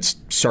yuan, that's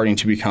starting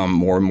to become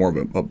more and more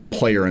of a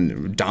player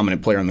and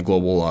dominant player in the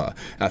global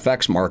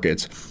FX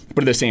markets.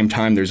 But at the same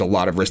time, there's a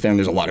lot of risk there, and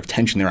there's a lot of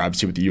tension there,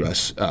 obviously, with the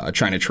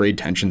U.S.-China trade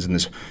tensions and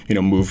this,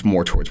 move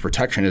more towards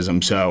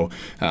protectionism. So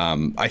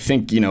I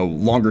think,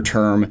 longer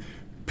term,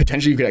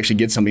 potentially you could actually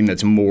get something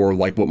that's more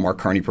like what Mark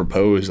Carney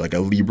proposed, like a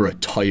Libra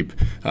type,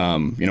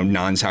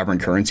 non-sovereign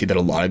currency that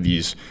a lot of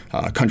these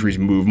countries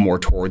move more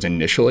towards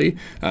initially.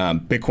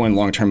 Bitcoin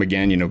long term,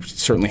 again,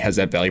 certainly has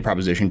that value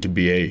proposition to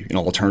be an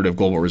alternative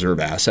global reserve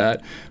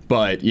asset.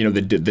 But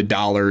the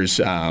dollar's,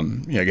 I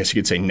guess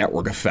you could say,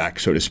 network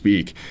effect, so to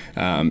speak,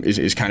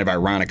 is kind of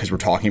ironic, because we're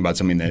talking about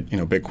something that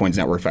Bitcoin's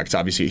network effect is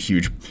obviously a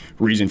huge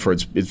reason for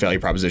its value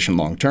proposition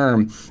long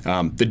term.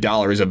 The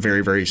dollar is a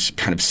very, very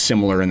kind of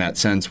similar in that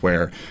sense,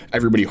 where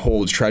everybody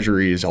holds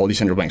treasuries, all these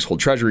central banks hold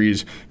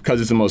treasuries because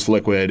it's the most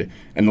liquid,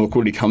 and the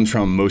liquidity comes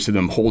from most of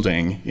them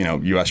holding,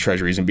 U.S.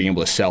 treasuries and being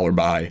able to sell or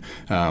buy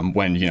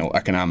when,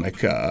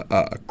 economic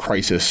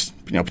crisis,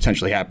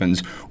 potentially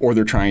happens, or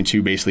they're trying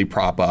to basically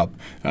prop up,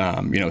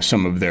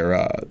 some of their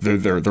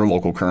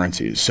local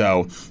currencies.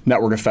 So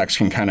network effects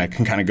can kind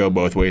of go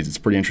both ways. It's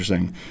pretty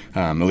interesting,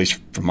 at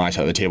least from my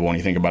side of the table, when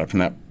you think about it from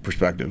that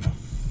perspective.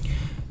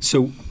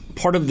 So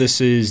part of this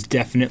is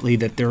definitely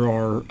that there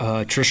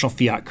are traditional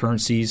fiat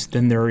currencies.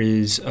 Then there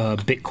is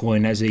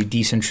Bitcoin as a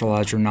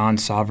decentralized or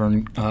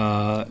non-sovereign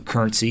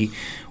currency.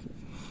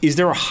 Is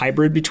there a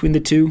hybrid between the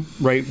two,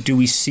 right? Do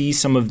we see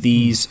some of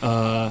these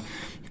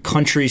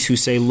countries who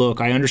say,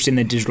 look, I understand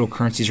that digital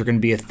currencies are going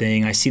to be a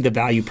thing. I see the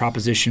value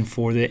proposition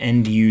for the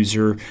end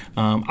user.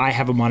 I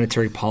have a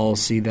monetary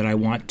policy that I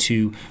want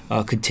to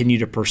continue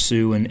to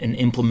pursue and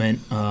implement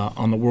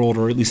on the world,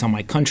 or at least on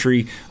my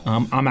country.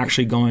 I'm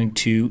actually going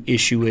to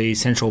issue a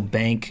central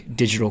bank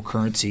digital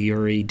currency,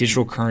 or a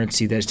digital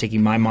currency that is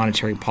taking my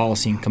monetary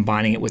policy and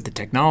combining it with the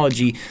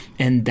technology.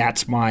 And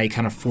that's my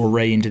kind of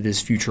foray into this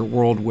future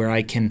world where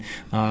I can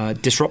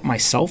disrupt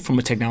myself from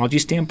a technology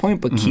standpoint,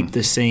 but keep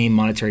the same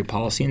monetary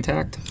policy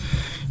intact?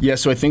 Yeah,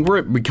 so I think where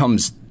it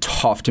becomes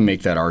tough to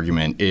make that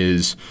argument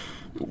is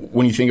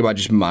when you think about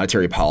just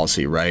monetary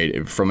policy,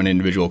 right, from an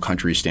individual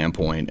country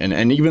standpoint,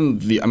 and even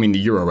the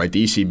euro, right,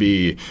 the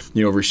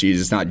ECB, overseas,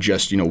 it's not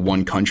just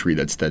one country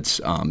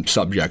that's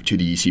subject to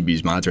the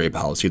ECB's monetary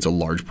policy. It's a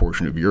large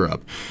portion of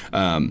Europe.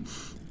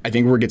 I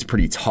think where it gets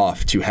pretty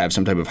tough to have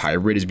some type of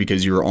hybrid is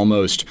because you're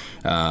almost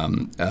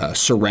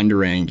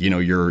surrendering,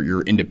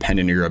 your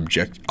independent or your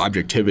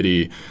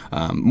objectivity,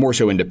 more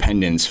so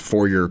independence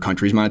for your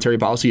country's monetary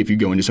policy if you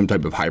go into some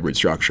type of hybrid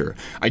structure.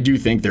 I do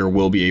think there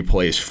will be a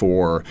place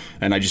for,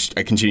 and I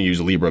continue to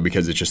use Libra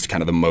because it's just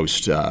kind of the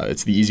most,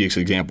 it's the easiest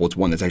example. It's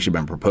one that's actually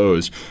been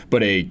proposed,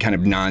 but a kind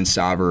of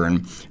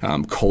non-sovereign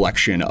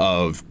collection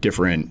of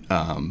different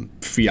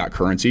fiat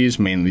currencies,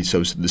 mainly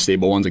so the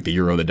stable ones like the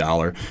euro, the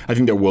dollar. I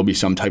think there will be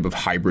some type of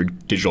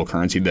hybrid digital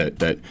currency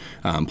that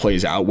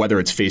plays out, whether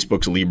it's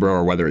Facebook's Libra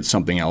or whether it's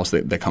something else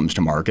that comes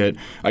to market.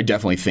 I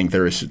definitely think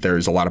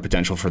there's a lot of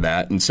potential for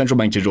that. And central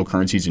bank digital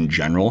currencies in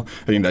general,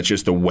 I think that's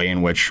just the way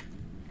in which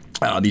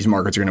these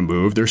markets are going to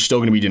move. They're still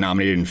going to be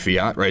denominated in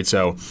fiat, right?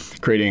 So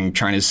creating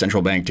China's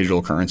central bank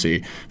digital currency,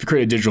 if you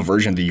create a digital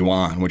version of the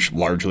yuan, which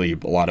largely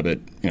a lot of it,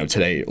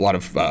 today, a lot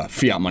of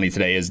fiat money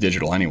today is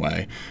digital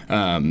anyway,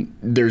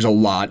 there's a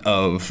lot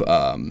of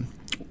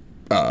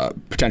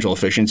potential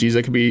efficiencies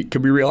that could be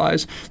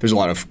realized. There's a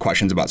lot of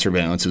questions about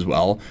surveillance as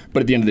well, but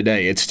at the end of the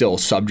day, it's still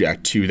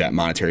subject to that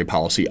monetary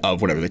policy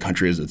of whatever the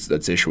country is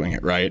that's issuing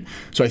it, right?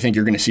 So I think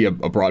you're going to see a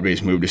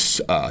broad-based move to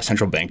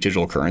central bank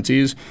digital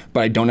currencies,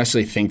 but I don't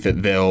necessarily think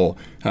that they'll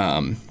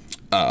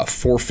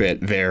forfeit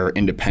their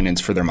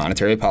independence for their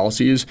monetary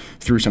policies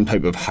through some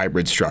type of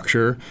hybrid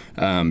structure,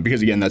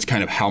 because again, that's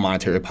kind of how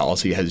monetary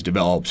policy has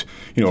developed,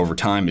 over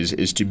time,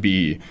 is to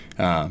be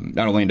not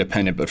only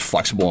independent but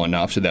flexible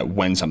enough so that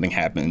when something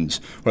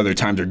happens, whether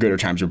times are good or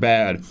times are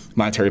bad,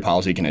 monetary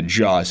policy can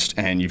adjust.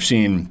 And you've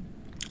seen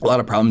a lot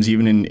of problems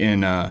even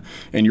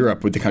in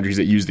Europe with the countries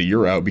that use the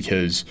euro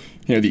because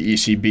the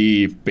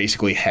ECB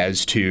basically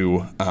has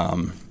to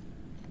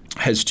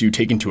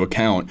take into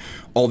account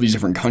all these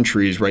different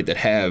countries, right, that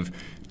have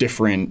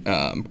different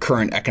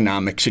current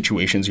economic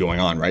situations going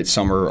on, right?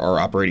 Some are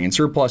operating in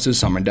surpluses,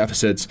 some in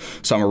deficits,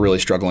 some are really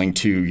struggling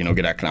to,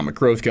 get economic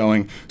growth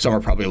going. Some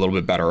are probably a little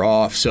bit better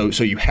off. So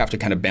you have to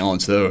kind of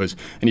balance those.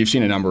 And you've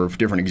seen a number of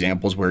different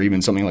examples where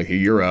even something like a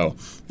euro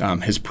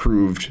has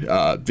proved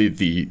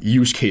the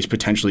use case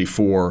potentially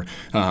for,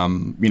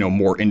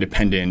 more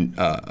independent,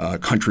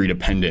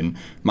 country-dependent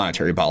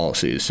monetary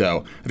policies.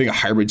 So I think a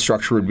hybrid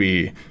structure would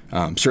be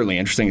certainly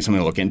interesting and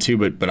something to look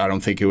into, but I don't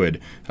think it would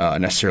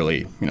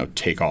necessarily,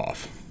 take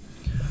off.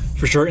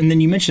 For sure. And then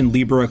you mentioned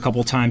Libra a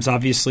couple times.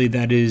 Obviously,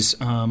 that is,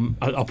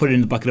 I'll put it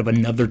in the bucket of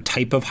another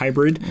type of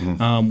hybrid,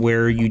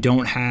 where you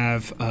don't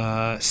have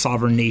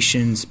sovereign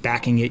nations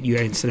backing it. You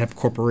instead have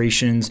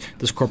corporations.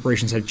 Those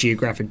corporations have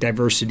geographic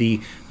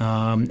diversity,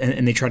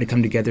 and they try to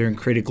come together and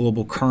create a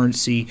global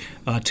currency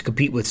to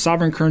compete with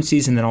sovereign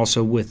currencies and then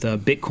also with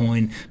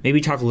Bitcoin. Maybe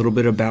talk a little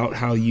bit about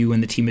how you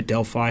and the team at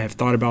Delphi have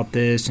thought about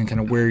this and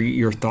kind of where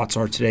your thoughts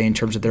are today in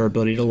terms of their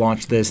ability to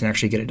launch this and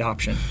actually get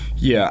adoption.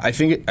 Yeah, I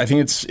think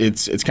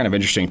it's kind of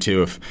interesting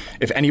too.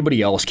 If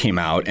anybody else came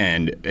out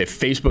and if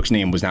Facebook's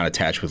name was not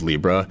attached with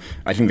Libra,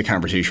 I think the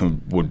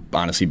conversation would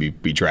honestly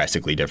be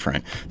drastically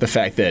different. The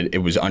fact that it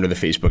was under the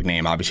Facebook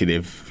name, obviously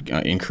they've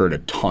incurred a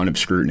ton of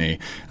scrutiny,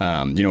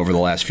 over the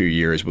last few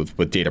years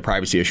with data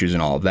privacy issues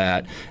and all of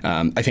that.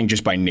 I think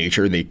just by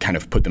nature they kind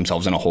of put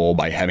themselves in a hole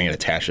by having it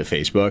attached to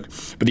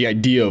Facebook. But the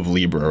idea of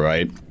Libra,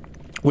 right?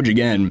 Which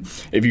again,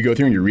 if you go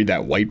through and you read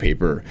that white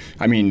paper,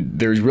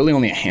 there's really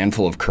only a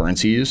handful of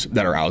currencies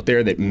that are out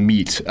there that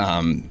meet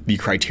the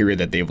criteria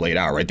that they've laid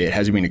out, right? It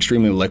has to be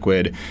extremely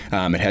liquid.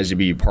 It has to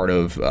be part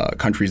of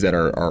countries that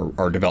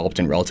are developed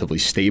and relatively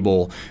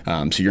stable.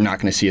 So you're not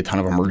going to see a ton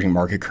of emerging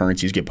market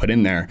currencies get put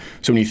in there.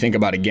 So when you think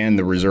about, again,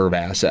 the reserve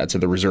assets or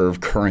the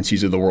reserve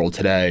currencies of the world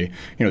today,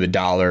 the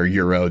dollar,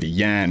 euro, the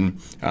yen,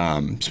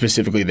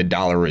 specifically the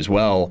dollar as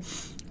well,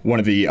 one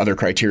of the other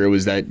criteria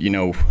was that,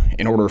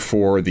 in order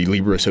for the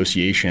Libra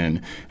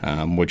Association,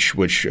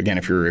 which again,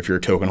 if you're a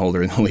token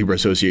holder in the Libra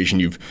Association,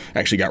 you've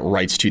actually got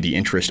rights to the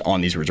interest on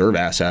these reserve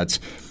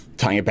assets.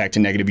 Tying it back to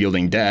negative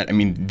yielding debt,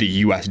 the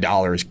U.S.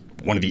 dollar is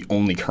one of the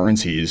only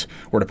currencies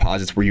or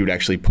deposits where you would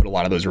actually put a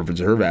lot of those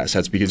reserve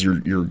assets because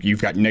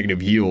you've got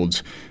negative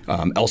yields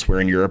elsewhere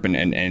in Europe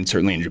and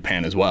certainly in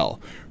Japan as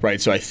well, right?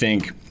 So I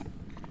think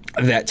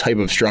that type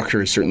of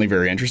structure is certainly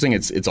very interesting.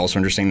 It's also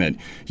interesting that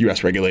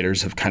U.S.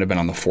 regulators have kind of been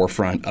on the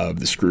forefront of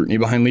the scrutiny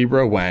behind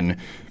Libra when,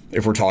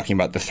 if we're talking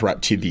about the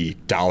threat to the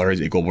dollar as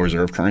a global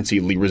reserve currency,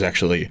 Libra is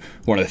actually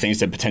one of the things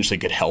that potentially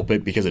could help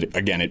it because, it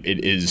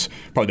is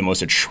probably the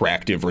most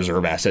attractive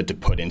reserve asset to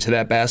put into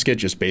that basket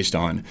just based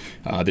on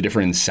the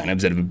different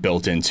incentives that have been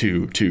built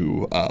into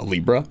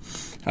Libra.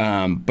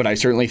 But I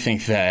certainly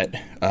think that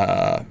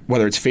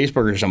whether it's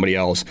Facebook or somebody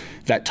else,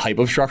 that type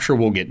of structure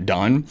will get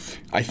done.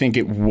 I think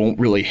it won't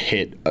really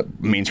hit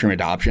mainstream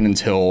adoption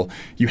until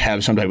you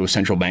have some type of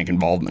central bank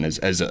involvement,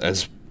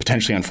 as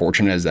potentially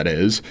unfortunate as that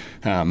is.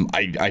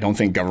 I don't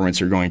think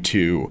governments are going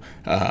to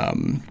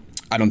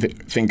I don't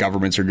think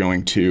governments are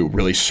going to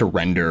really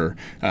surrender,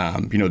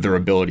 their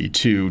ability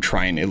to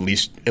try and at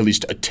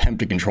least attempt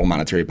to control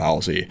monetary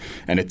policy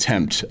and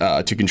attempt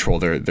to control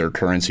their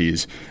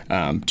currencies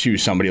to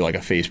somebody like a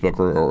Facebook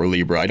or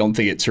Libra. I don't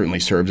think it certainly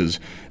serves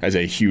as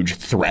a huge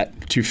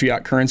threat to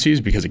fiat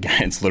currencies because,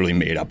 again, it's literally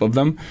made up of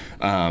them.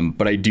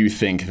 But I do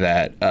think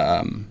that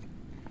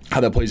how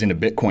that plays into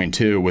Bitcoin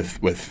too,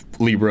 with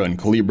Libra and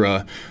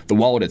Calibra, the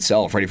wallet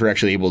itself, right? If you're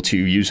actually able to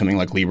use something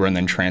like Libra and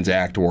then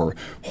transact or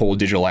hold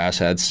digital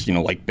assets,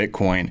 like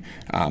Bitcoin,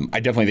 I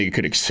definitely think it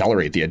could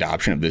accelerate the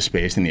adoption of this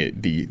space and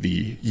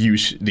the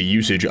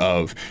usage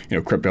of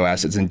crypto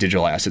assets and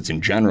digital assets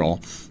in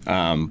general.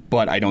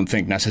 But I don't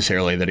think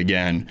necessarily that,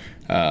 again,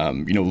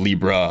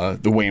 Libra,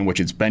 the way in which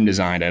it's been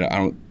designed, I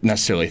don't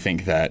necessarily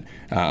think that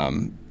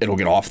it'll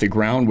get off the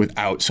ground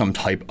without some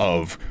type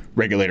of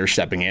regulator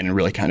stepping in and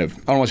really kind of,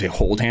 I don't want to say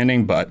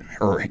hand-holding,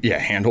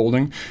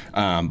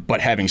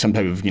 but having some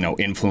type of,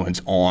 influence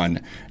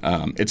on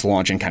its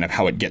launch and kind of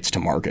how it gets to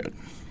market.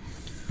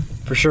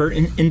 For sure.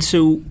 And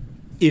so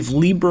if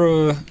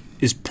Libra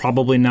is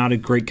probably not a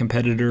great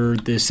competitor,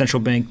 the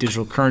central bank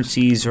digital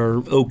currencies are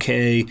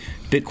okay.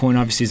 Bitcoin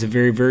obviously is a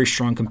very, very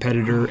strong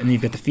competitor, and then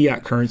you've got the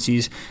fiat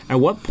currencies.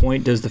 At what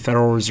point does the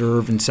Federal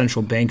Reserve and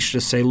central banks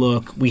just say,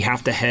 look, we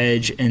have to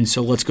hedge, and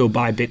so let's go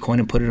buy Bitcoin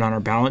and put it on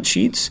our balance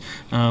sheets?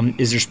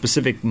 Is there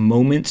specific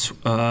moments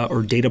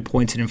or data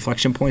points and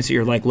inflection points that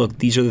you're like, look,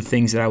 these are the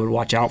things that I would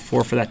watch out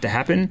for that to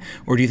happen?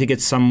 Or do you think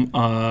it's some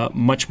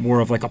much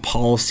more of like a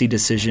policy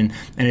decision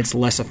and it's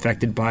less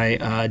affected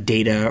by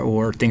data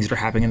or things that are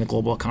happening in the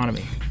global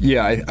economy?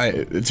 Yeah,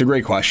 it's a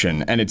great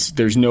question, and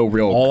there's no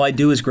real... All I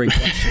do is great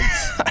questions.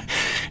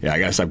 Yeah, I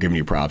gotta stop giving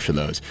you props for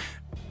those.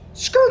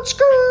 Skirt.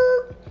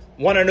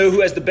 Want to know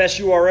who has the best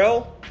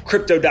URL?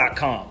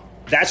 Crypto.com.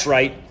 That's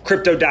right,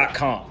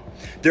 Crypto.com.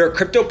 They're a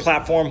crypto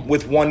platform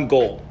with one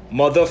goal: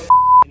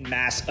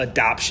 mass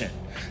adoption.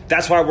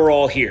 That's why we're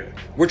all here.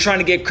 We're trying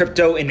to get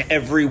crypto in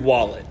every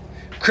wallet.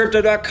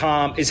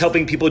 Crypto.com is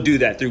helping people do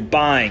that through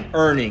buying,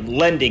 earning,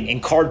 lending,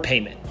 and card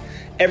payment.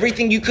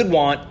 Everything you could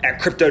want at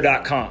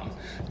Crypto.com.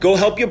 Go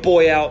help your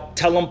boy out.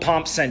 Tell him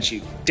Pomp sent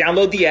you.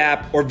 Download the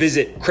app or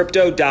visit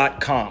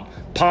Crypto.com.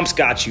 Pomp's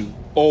got you,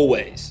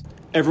 always.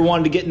 Ever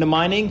wanted to get into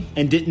mining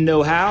and didn't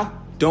know how?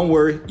 Don't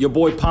worry, your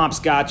boy Pomp's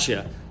got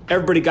you.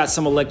 Everybody got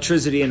some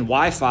electricity and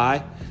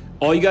Wi-Fi.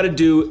 All you got to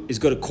do is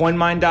go to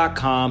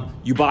COINMINE.com.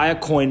 You buy a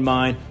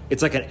CoinMine.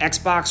 It's like an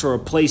Xbox or a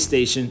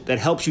PlayStation that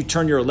helps you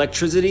turn your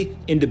electricity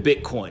into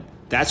Bitcoin.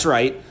 That's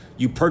right.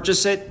 You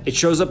purchase it, it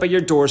shows up at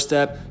your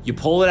doorstep, you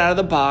pull it out of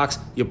the box,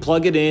 you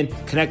plug it in,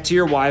 connect to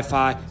your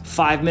Wi-Fi,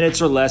 5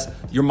 minutes or less,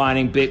 you're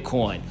mining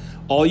Bitcoin.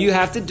 All you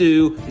have to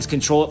do is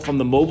control it from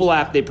the mobile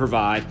app they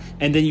provide,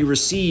 and then you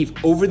receive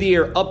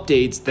over-the-air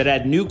updates that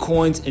add new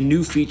coins and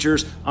new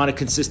features on a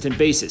consistent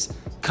basis.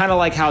 Kind of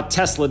like how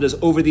Tesla does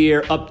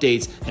over-the-air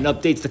updates and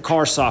updates the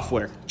car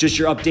software. Just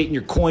you're updating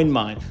your coin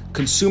mine.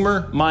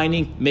 Consumer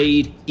mining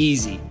made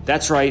easy.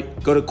 That's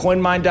right. Go to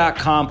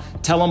CoinMine.com,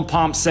 tell them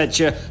Pomp sent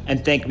you,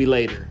 and thank me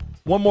later.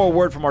 One more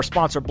word from our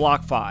sponsor,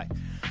 BlockFi.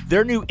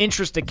 Their new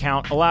interest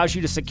account allows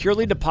you to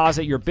securely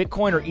deposit your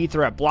Bitcoin or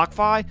Ether at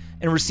BlockFi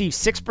and receive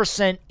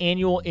 6%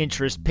 annual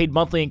interest paid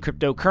monthly in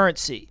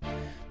cryptocurrency.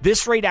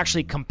 This rate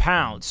actually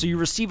compounds, so you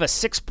receive a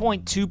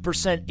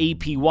 6.2%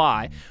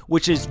 APY,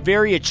 which is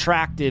very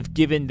attractive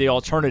given the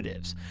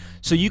alternatives.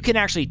 So you can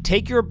actually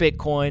take your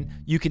Bitcoin,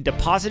 you can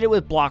deposit it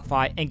with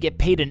BlockFi, and get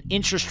paid an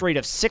interest rate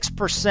of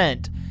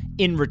 6%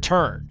 in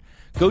return.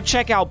 Go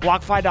check out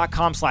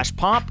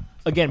BlockFi.com/pomp.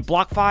 Again,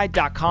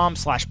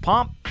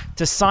 BlockFi.com/pomp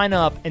to sign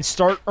up and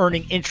start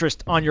earning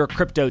interest on your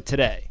crypto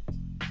today.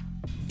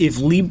 If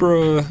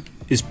Libra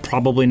is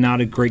probably not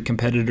a great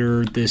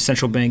competitor, the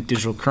central bank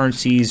digital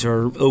currencies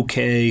are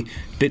okay.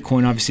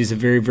 Bitcoin obviously is a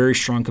very, very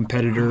strong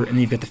competitor, and then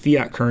you've got the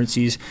fiat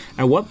currencies.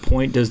 At what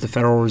point does the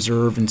Federal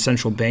Reserve and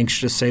central banks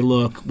just say,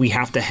 look, we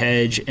have to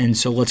hedge, and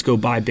so let's go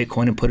buy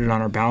Bitcoin and put it on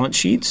our balance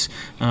sheets?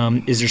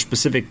 Is there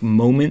specific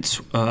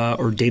moments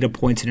or data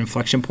points and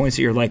inflection points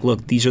that you're like,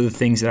 look, these are the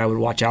things that I would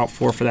watch out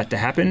for that to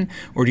happen?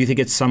 Or do you think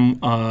it's some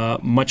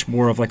much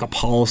more of like a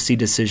policy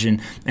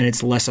decision and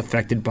it's less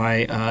affected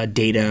by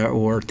data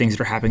or things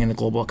that are happening in the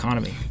global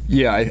economy?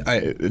 Yeah,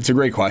 it's a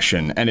great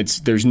question, and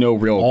there's no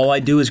real... All I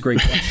do is great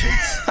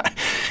questions.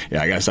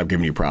 Yeah, I gotta stop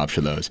giving you props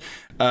for those.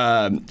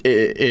 I'll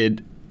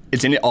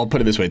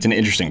put it this way, it's an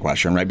interesting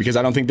question, right? Because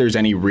I don't think there's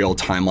any real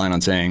timeline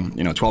on saying,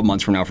 12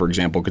 months from now, for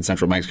example, could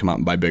central banks come out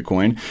and buy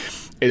Bitcoin?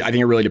 I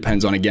think it really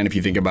depends on, again, if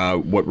you think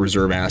about what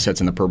reserve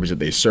assets and the purpose that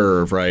they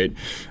serve, right?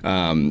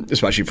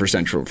 Especially for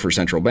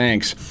central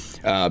banks,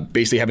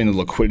 basically having the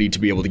liquidity to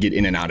be able to get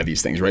in and out of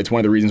these things, right? It's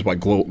one of the reasons why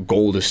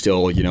gold is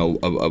still,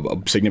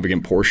 a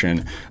significant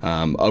portion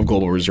of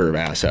global reserve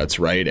assets,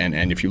 right?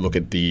 And if you look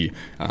at the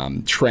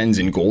trends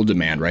in gold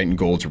demand, right, and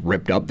gold's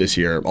ripped up this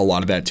year, a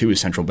lot of that too is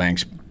central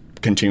banks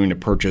continuing to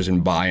purchase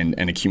and buy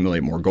and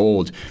accumulate more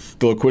gold.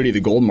 The liquidity of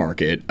the gold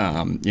market,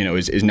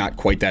 is not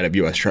quite that of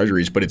U.S.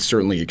 Treasuries, but it's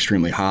certainly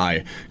extremely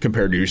high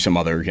compared to some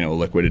other,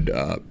 liquid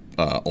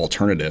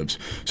alternatives.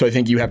 So I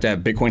think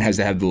Bitcoin has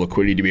to have the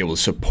liquidity to be able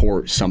to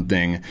support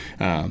something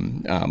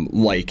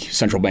like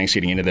central banks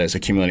getting into this,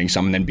 accumulating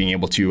some, and then being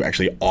able to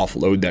actually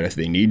offload that if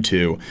they need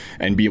to,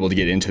 and be able to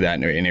get into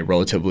that in a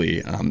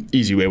relatively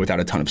easy way without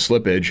a ton of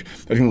slippage.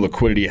 I think the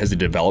liquidity has to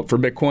develop for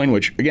Bitcoin,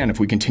 which again, if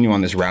we continue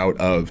on this route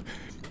of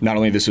not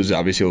only this was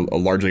obviously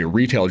largely a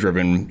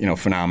retail-driven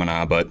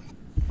phenomena, but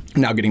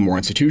now getting more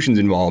institutions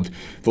involved,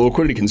 the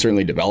liquidity can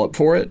certainly develop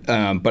for it.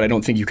 But I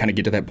don't think you kind of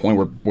get to that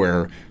point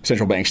where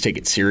central banks take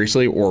it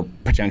seriously or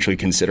potentially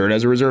consider it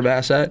as a reserve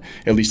asset,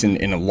 at least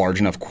in a large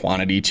enough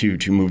quantity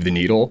to move the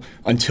needle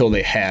until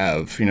they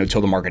have,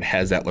 until the market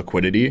has that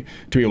liquidity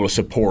to be able to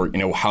support,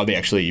 how they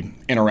actually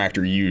interact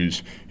or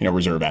use,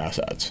 reserve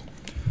assets.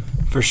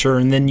 For sure.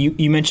 And then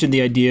you mentioned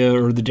the idea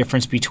or the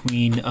difference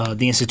between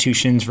the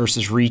institutions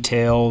versus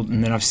retail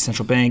and then obviously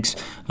central banks.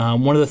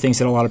 One of the things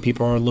that a lot of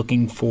people are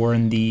looking for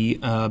in the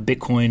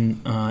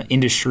Bitcoin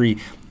industry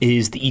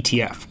is the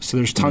ETF. So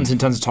there's tons and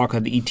tons of talk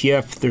about the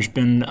ETF. There's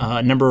been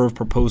a number of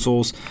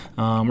proposals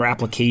or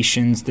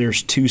applications.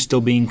 There's two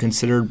still being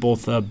considered,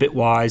 both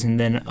Bitwise and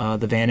then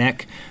the Van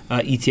Eck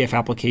ETF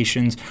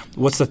applications.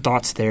 What's the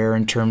thoughts there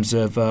in terms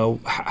of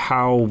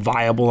how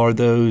viable are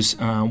those?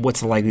 What's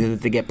the likelihood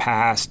that they get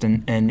passed?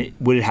 And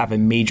would it have a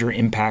major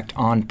impact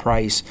on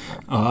price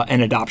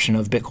and adoption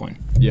of Bitcoin?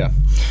 Yeah.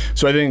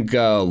 So I think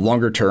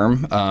longer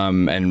term,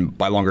 and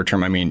by longer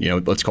term, I mean,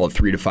 let's call it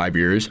 3 to 5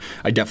 years.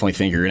 I definitely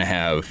think you're going to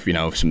have,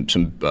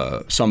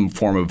 some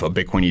form of a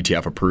Bitcoin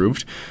ETF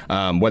approved.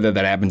 Whether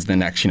that happens in the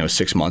next,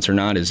 6 months or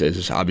not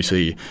is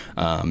obviously,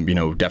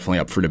 definitely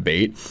up for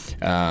debate.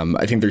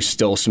 I think there's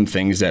still some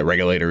things that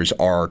regulators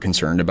are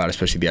concerned about,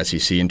 especially the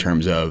SEC, in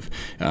terms of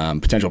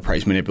potential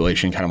price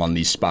manipulation kind of on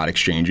these spot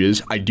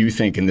exchanges. I do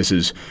think, and this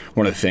is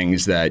one of the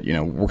things that,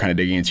 we're kind of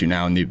digging into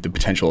now, and the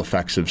potential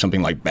effects of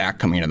something like BACK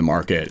coming into the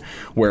market,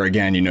 where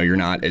again, you're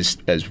not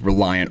as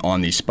reliant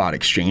on these spot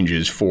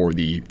exchanges for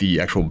the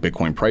actual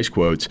Bitcoin price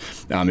quotes.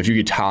 If you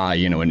could tie,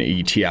 an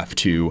ETF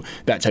to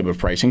that type of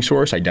pricing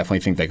source, I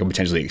definitely think that could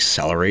potentially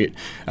accelerate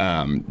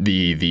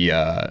the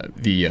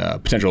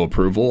potential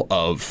approval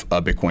of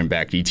a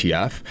Bitcoin-backed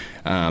ETF.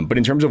 But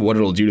in terms of what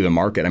it'll do to the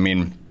market, I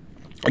mean,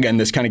 again,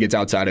 this kind of gets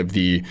outside of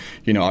the,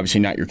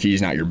 obviously not your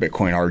keys, not your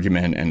Bitcoin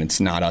argument, and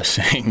it's not us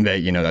saying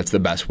that, that's the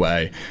best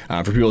way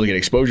for people to get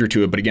exposure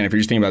to it. But again, if you're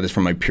just thinking about this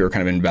from a pure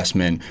kind of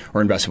investment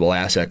or investable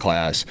asset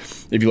class,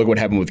 if you look what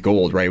happened with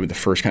gold, right, with the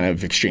first kind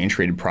of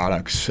exchange-traded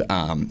products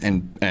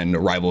and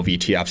arrival of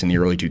ETFs in the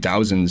early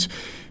 2000s,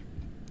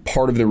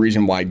 part of the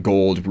reason why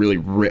gold really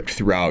ripped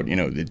throughout,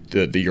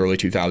 the early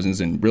 2000s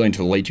and really into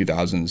the late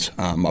 2000s,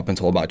 up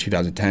until about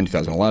 2010,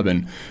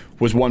 2011,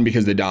 was one,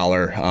 because the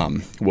dollar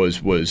was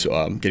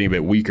getting a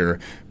bit weaker,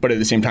 but at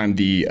the same time,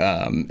 the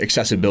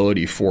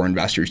accessibility for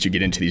investors to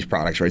get into these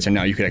products, right? So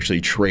now you could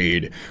actually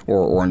trade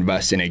or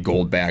invest in a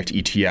gold-backed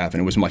ETF,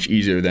 and it was much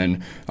easier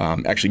than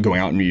actually going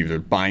out and either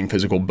buying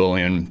physical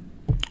bullion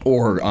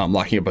or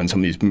locking up on some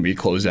of these maybe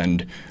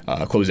closed-end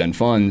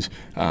funds.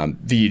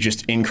 The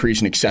just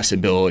increase in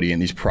accessibility in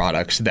these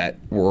products that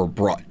were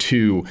brought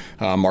to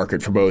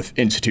market for both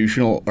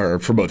institutional or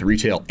for both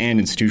retail and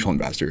institutional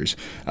investors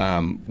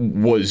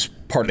was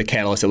part of the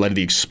catalyst that led to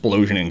the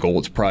explosion in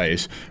gold's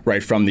price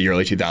right from the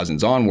early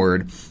 2000s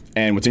onward.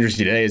 And what's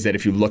interesting today is that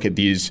if you look at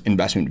these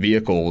investment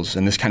vehicles,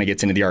 and this kind of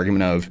gets into the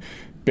argument of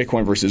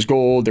Bitcoin versus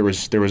gold, there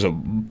was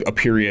a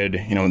period,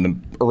 in the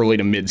early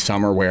to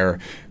mid-summer where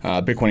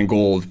Bitcoin and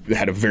gold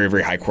had a very,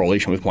 very high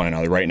correlation with one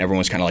another, right? And everyone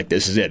was kind of like,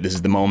 this is it. This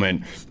is the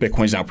moment.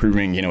 Bitcoin's now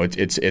proving,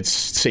 it's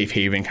safe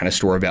haven kind of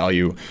store of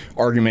value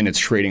argument. It's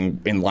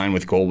trading in line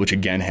with gold, which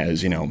again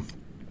has,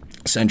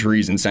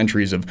 centuries and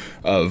centuries of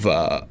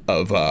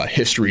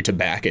history to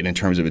back it in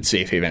terms of its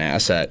safe haven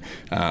asset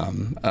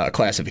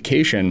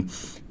classification.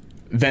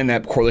 Then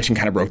that correlation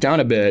kind of broke down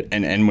a bit.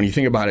 And when you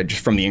think about it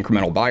just from the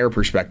incremental buyer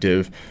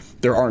perspective,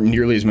 there aren't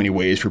nearly as many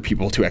ways for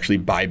people to actually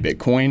buy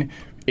Bitcoin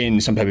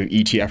in some type of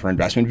ETF or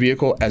investment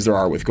vehicle as there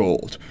are with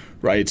gold,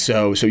 right?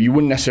 So you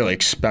wouldn't necessarily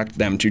expect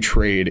them to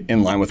trade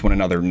in line with one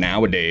another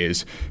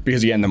nowadays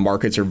because, again, the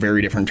markets are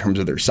very different in terms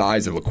of their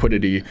size, their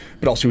liquidity,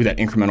 but also who that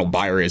incremental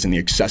buyer is and the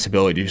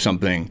accessibility to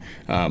something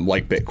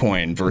like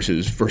Bitcoin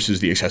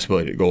versus the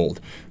accessibility to gold.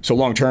 So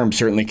long term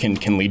certainly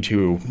can lead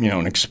to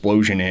an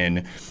explosion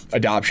in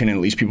adoption and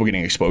at least people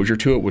getting exposure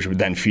to it, which would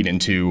then feed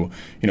into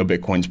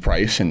Bitcoin's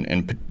price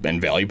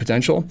and value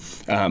potential.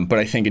 But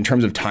I think in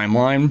terms of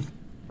timeline,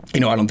 I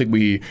don't think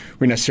we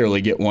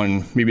necessarily get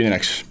one maybe in the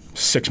next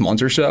 6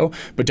 months or so,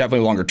 but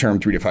definitely longer term,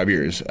 3 to 5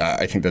 years.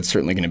 I think that's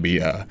certainly going to be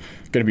a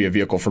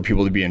vehicle for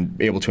people to be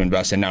able to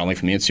invest in, not only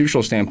from the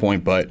institutional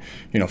standpoint, but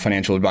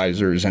financial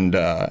advisors and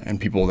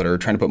people that are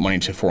trying to put money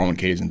into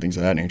 401ks and things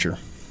of that nature.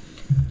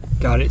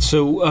 Got it.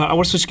 So I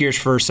want to switch gears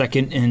for a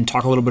second and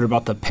talk a little bit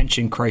about the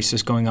pension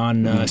crisis going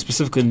on,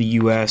 specifically in the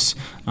U.S.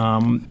 A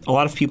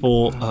lot of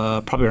people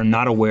probably are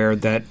not aware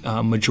that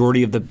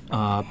majority of the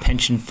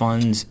pension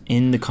funds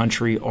in the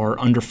country are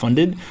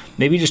underfunded.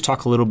 Maybe just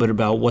talk a little bit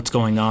about what's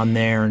going on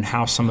there and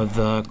how some of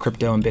the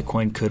crypto and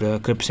Bitcoin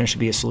could potentially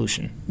be a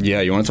solution.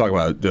 Yeah, you want to talk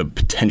about the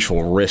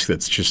potential risk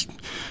that's just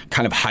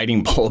kind of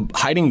hiding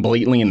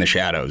blatantly in the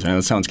shadows. And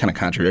it sounds kind of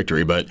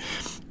contradictory, but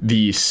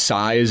the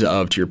size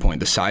of, to your point,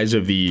 the size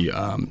of the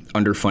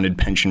underfunded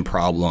pension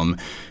problem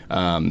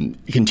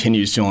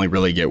continues to only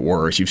really get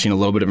worse. You've seen a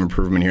little bit of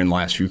improvement here in the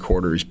last few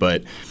quarters,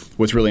 but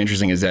what's really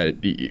interesting is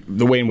that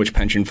the way in which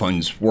pension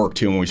funds work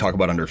too, when we talk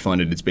about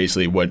underfunded, it's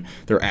basically what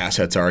their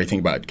assets are. You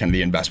think about kind of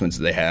the investments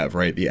that they have,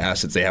 right? The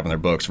assets they have on their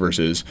books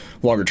versus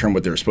longer term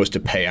what they're supposed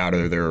to pay out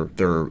or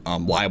they're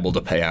liable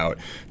to pay out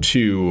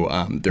to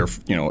their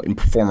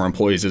former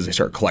employees as they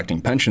start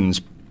collecting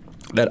pensions.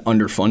 That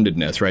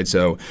underfundedness, right?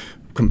 So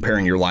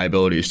comparing your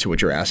liabilities to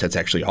what your assets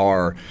actually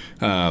are,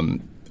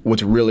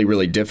 what's really,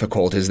 really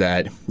difficult is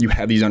that you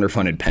have these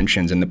underfunded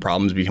pensions and the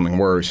problem's becoming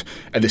worse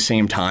at the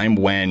same time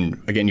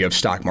when, again, you have the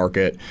stock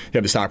market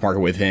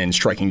within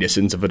striking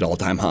distance of an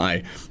all-time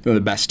high,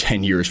 the best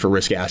 10 years for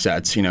risk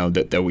assets,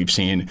 that we've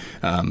seen,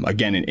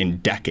 again, in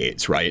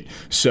decades, right?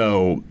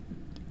 So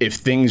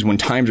when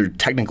times are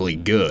technically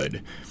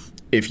good,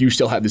 if you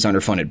still have this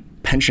underfunded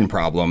pension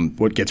problem,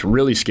 what gets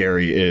really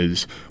scary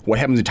is what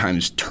happens when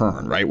times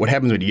turn, right? What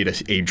happens when you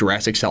get a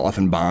drastic sell-off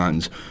in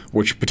bonds,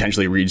 which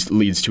potentially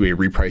leads to a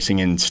repricing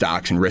in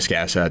stocks and risk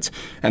assets.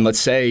 And let's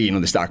say,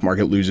 the stock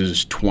market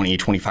loses 20,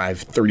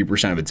 25,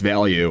 30% of its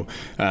value.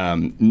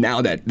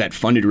 Now that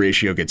funded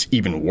ratio gets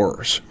even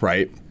worse,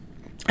 right?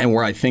 And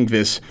where I think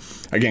this,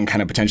 again,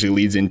 kind of potentially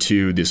leads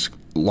into this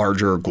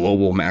larger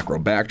global macro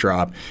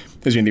backdrop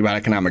is when you think about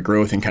economic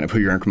growth and kind of who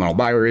your incremental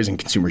buyer is and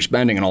consumer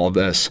spending and all of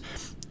this.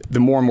 The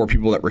more and more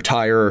people that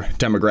retire,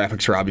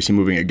 demographics are obviously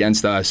moving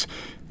against us.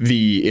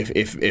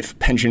 If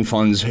pension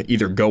funds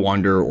either go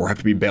under or have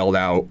to be bailed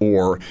out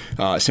or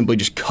simply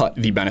just cut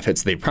the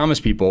benefits they promise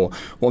people,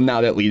 well,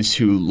 now that leads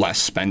to less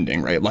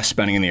spending, right? Less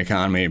spending in the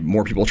economy,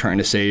 more people trying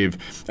to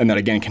save, and that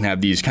again can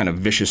have these kind of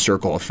vicious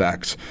circle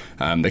effects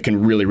that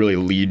can really, really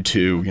lead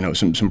to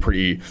some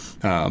pretty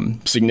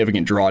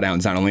significant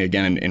drawdowns, not only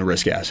again in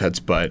risk assets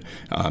but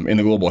in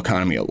the global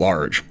economy at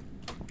large.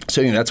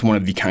 So I think that's one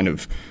of the kind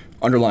of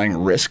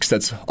underlying risks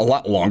that's a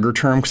lot longer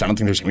term, because I don't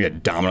think there's going to be a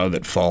domino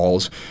that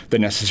falls that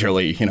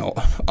necessarily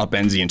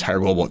upends the entire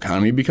global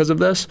economy because of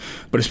this.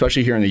 But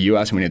especially here in the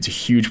U.S., I mean, it's a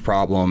huge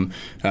problem,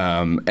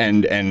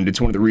 and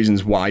it's one of the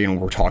reasons why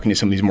we're talking to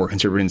some of these more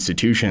conservative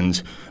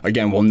institutions.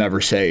 Again, we'll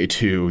never say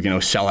to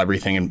sell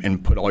everything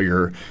and put all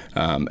your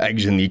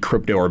eggs in the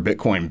crypto or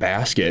Bitcoin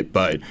basket.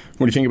 But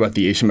when you think about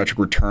the asymmetric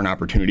return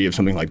opportunity of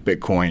something like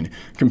Bitcoin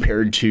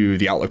compared to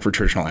the outlook for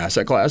traditional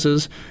asset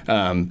classes,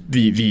 that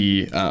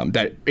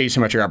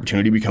asymmetric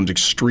opportunity becomes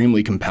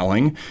extremely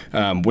compelling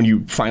when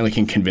you finally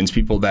can convince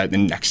people that the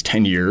next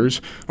 10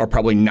 years are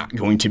probably not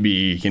going to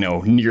be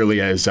nearly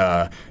as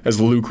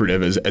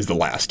lucrative as the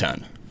last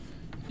 10.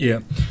 Yeah,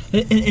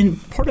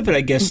 and part of it,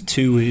 I guess,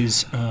 too,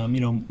 is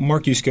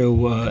Mark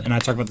Yusko and I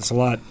talk about this a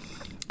lot,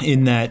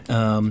 in that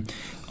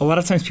a lot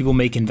of times people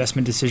make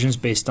investment decisions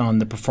based on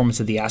the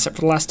performance of the asset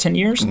for the last 10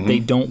 years. Mm-hmm. They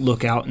don't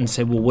look out and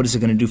say, well, what is it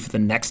going to do for the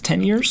next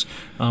 10 years?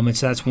 And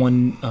so that's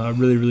one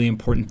really, really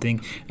important thing.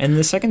 And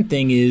the second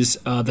thing is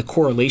the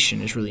correlation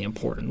is really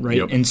important, right?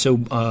 Yep. And so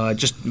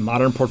just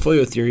modern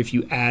portfolio theory, if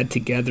you add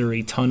together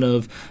a ton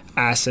of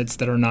assets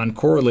that are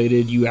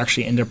non-correlated, you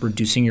actually end up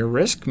reducing your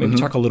risk. Maybe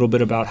talk a little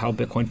bit about how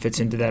Bitcoin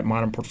fits into that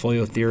modern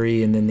portfolio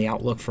theory and then the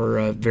outlook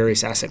for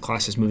various asset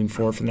classes moving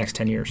forward for the next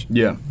 10 years.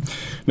 Yeah.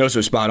 No,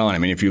 so spot on. I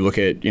mean, if you look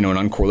at, an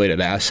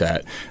uncorrelated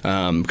asset,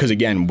 because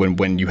again,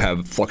 when you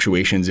have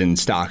fluctuations in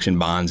stocks and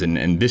bonds,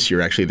 and this year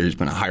actually there's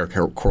been a higher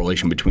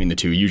correlation between the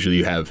two. Usually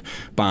you have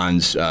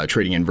bonds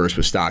trading inverse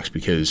with stocks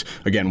because,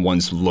 again,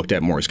 one's looked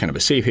at more as kind of a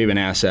safe haven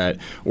asset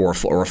or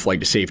a flight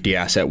to safety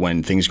asset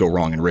when things go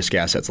wrong in risk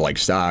assets like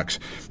stocks.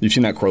 You've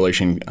seen that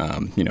correlation,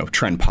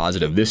 trend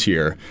positive this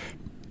year.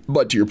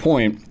 But to your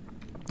point,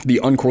 the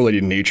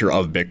uncorrelated nature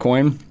of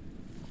Bitcoin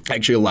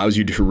actually allows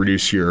you to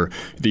reduce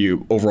the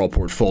overall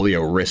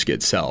portfolio risk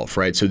itself,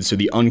 right? So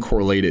the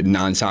uncorrelated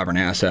non-sovereign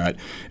asset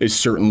is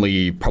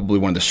certainly probably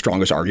one of the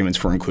strongest arguments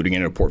for including it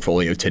in a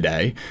portfolio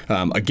today.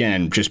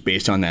 Again, just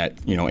based on that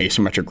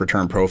asymmetric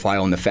return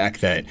profile and the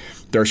fact that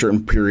there are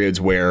certain periods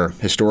where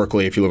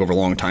historically, if you look over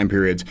long time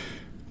periods,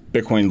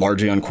 Bitcoin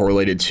largely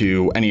uncorrelated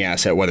to any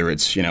asset, whether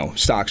it's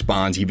stocks,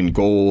 bonds, even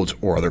gold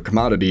or other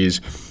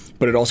commodities.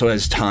 But it also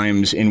has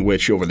times in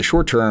which, over the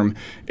short term,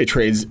 it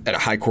trades at a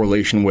high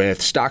correlation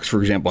with stocks, for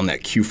example, in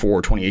that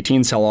Q4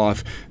 2018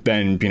 sell-off.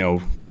 Then,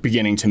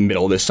 beginning to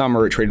middle of this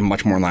summer, it traded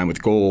much more in line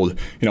with gold,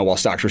 while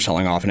stocks were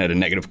selling off and had a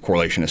negative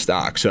correlation to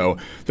stocks. So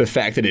the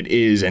fact that it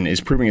is and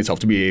is proving itself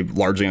to be a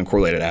largely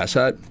uncorrelated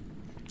asset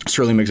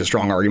certainly makes a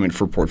strong argument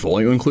for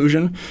portfolio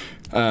inclusion.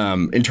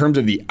 In terms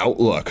of the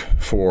outlook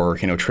for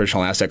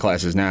traditional asset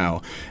classes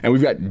now, and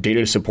we've got data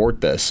to support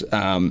this.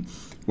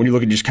 when you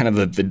look at just kind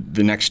of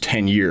the next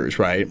 10 years,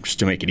 right, just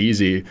to make it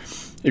easy,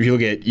 if you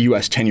look at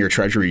U.S. 10-year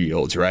Treasury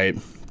yields, right,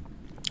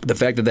 the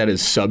fact that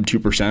is sub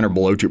 2% or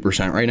below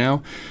 2% right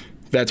now,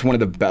 that's one of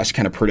the best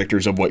kind of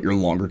predictors of what your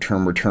longer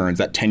term returns,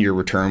 that 10-year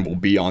return will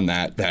be on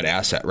that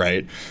asset,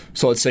 right?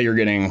 So let's say you're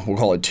getting, we'll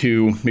call it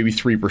 2, maybe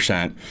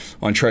 3%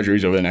 on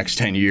treasuries over the next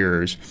 10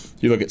 years.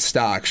 You look at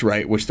stocks,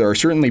 right, which there are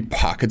certainly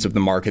pockets of the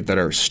market that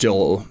are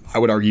still, I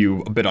would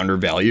argue, a bit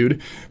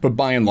undervalued. But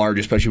by and large,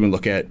 especially when we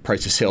look at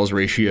price to sales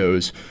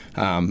ratios,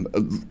 a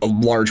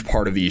large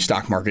part of the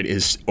stock market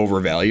is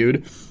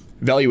overvalued.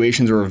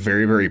 Valuations are a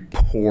very, very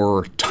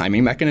poor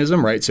timing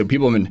mechanism, right? So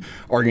people have been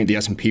arguing the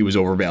S&P was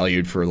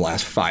overvalued for the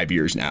last 5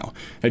 years now.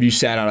 If you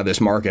sat out of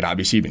this market,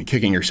 obviously you've been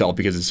kicking yourself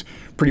because it's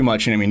pretty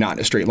much, I mean, not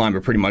in a straight line,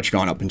 but pretty much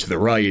gone up and to the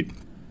right.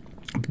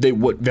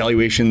 What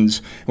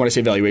valuations, when I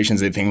say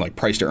valuations, they think like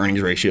price to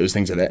earnings ratios,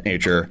 things of that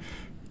nature.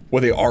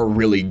 What they are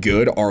really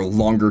good are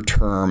longer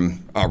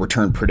term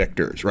return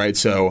predictors, right?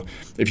 So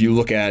if you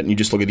look at, and you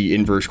just look at the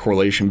inverse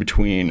correlation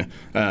between,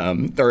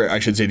 or I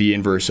should say the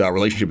inverse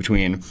relationship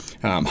between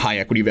high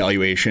equity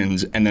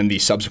valuations and then the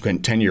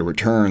subsequent 10-year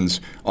returns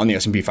on the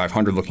S&P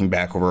 500 looking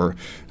back over,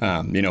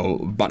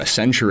 about a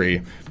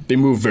century, they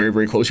move very,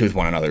 very closely with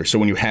one another. So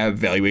when you have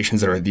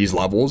valuations that are at these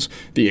levels,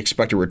 the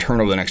expected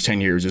return over the next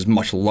 10 years is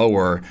much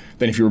lower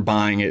than if you were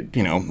buying it,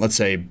 let's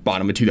say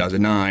bottom of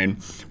 2009,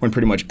 when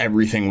pretty much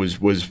everything was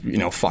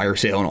fire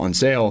sale and on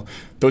sale.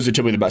 Those are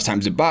typically the best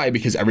times to buy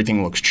because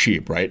everything looks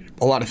cheap, right?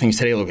 A lot of things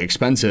today look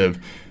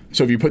expensive.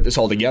 So if you put this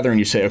all together and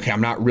you say, okay,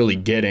 I'm not really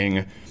getting,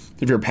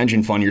 if you're a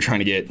pension fund, you're trying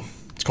to get,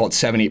 let's call it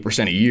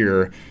 7-8% a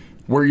year,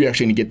 where are you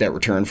actually going to get that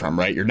return from,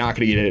 right? You're not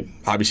going to get it,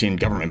 obviously, in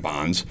government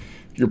bonds.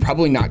 You're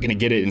probably not going to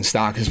get it in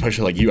stocks,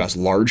 especially like U.S.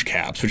 large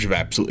caps, which have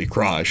absolutely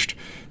crushed.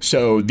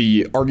 So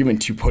the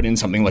argument to put in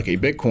something like a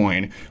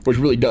Bitcoin, which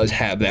really does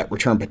have that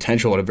return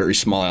potential at a very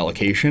small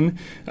allocation,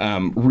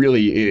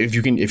 really, if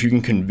you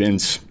can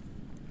convince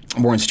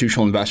more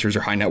institutional investors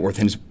or high net worth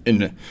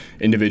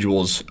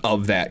individuals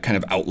of that kind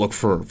of outlook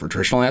for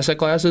traditional asset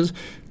classes,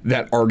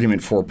 that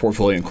argument for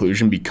portfolio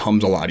inclusion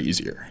becomes a lot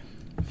easier.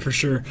 For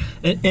sure.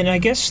 And I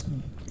guess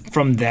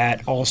from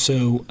that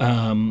also,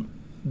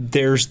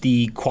 there's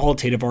the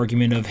qualitative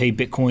argument of, hey,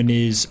 Bitcoin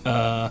is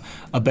a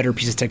better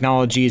piece of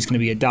technology, it's going to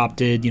be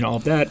adopted, all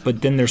of that.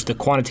 But then there's the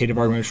quantitative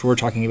argument, which we're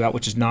talking about,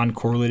 which is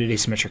non-correlated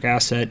asymmetric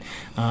asset.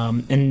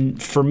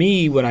 And for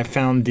me, what I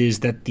found is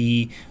that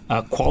the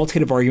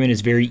qualitative argument is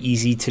very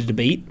easy to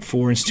debate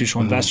for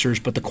institutional investors,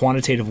 but the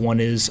quantitative one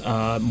is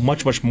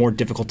much, much more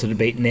difficult to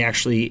debate, and they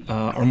actually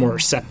are more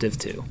receptive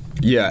to.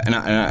 Yeah,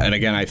 and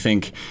again, I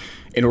think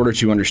in order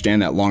to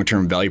understand that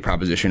long-term value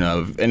proposition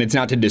of, and it's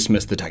not to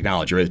dismiss the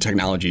technology, right? The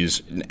technology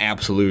is an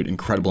absolute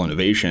incredible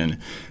innovation.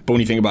 But when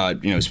you think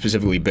about,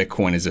 specifically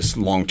Bitcoin as this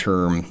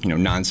long-term,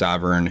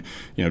 non-sovereign,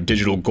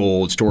 digital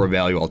gold, store of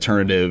value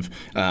alternative,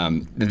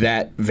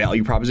 that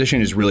value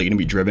proposition is really going to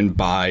be driven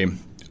by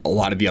a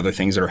lot of the other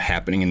things that are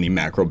happening in the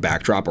macro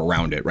backdrop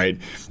around it, right?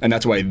 And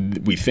that's why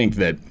we think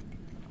that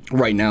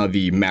right now,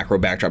 the macro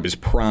backdrop is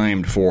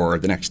primed for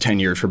the next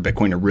 10 years for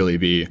Bitcoin to really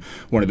be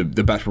one of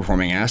the best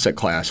performing asset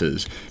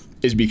classes,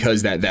 is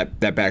because that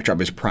backdrop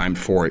is primed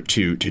for it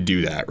to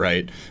do that,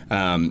 right?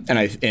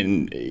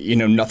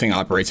 Nothing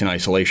operates in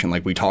isolation,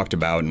 like we talked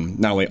about, and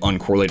not only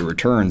uncorrelated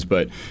returns,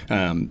 but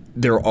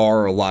there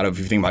are a lot of, if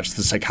you think about just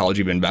the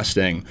psychology of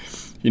investing,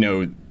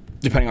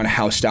 depending on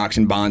how stocks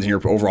and bonds in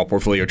your overall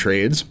portfolio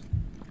trades,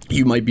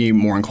 you might be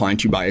more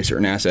inclined to buy a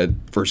certain asset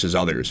versus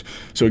others.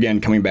 So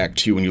again, coming back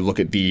to when you look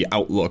at the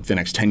outlook the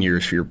next 10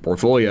 years for your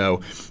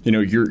portfolio,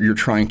 you're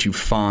trying to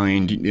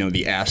find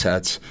the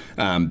assets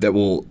that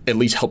will at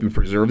least help you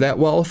preserve that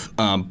wealth,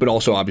 but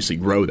also obviously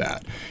grow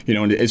that.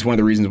 And it's one of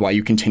the reasons why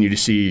you continue to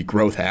see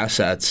growth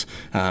assets,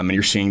 and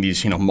you're seeing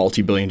these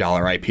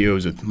multi-billion-dollar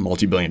IPOs with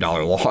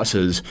multi-billion-dollar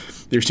losses.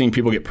 You're seeing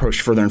people get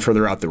pushed further and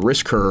further out the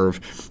risk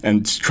curve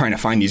and trying to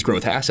find these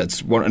growth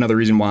assets. Another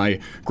reason why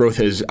growth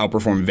has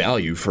outperformed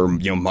value for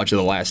much of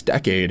the last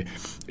decade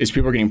is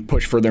people are getting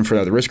pushed further and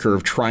further out the risk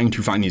curve, trying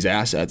to find these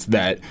assets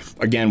that,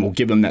 again, will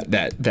give them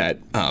that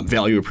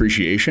value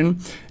appreciation,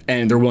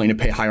 and they're willing to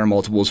pay higher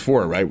multiples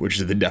for it, right? Which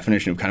is the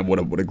definition of kind of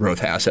what a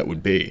growth asset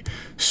would be.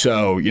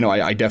 So,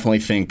 I definitely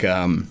think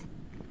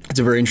it's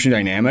a very interesting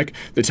dynamic.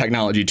 The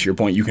technology, to your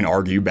point, you can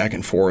argue back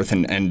and forth.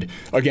 And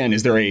again,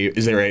 is there a you're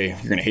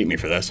going to hate me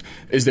for this,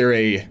 is there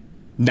a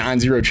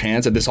non-zero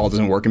chance that this all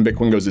doesn't work and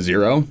Bitcoin goes to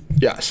zero?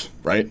 Yes,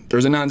 right?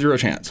 There's a non-zero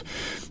chance.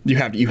 You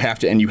have to be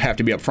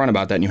upfront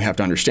about that, and you have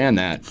to understand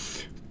that.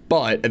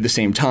 But at the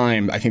same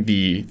time, I think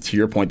to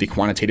your point, the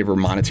quantitative or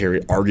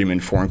monetary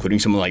argument for including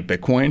something like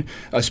Bitcoin,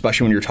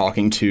 especially when you're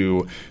talking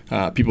to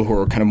people who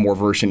are kind of more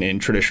versed in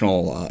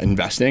traditional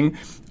investing,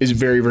 is a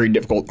very, very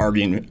difficult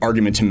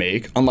argument to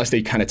make unless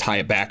they kind of tie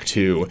it back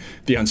to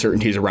the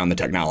uncertainties around the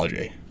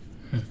technology.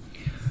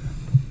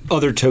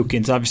 Other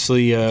tokens,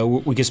 obviously,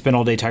 we could spend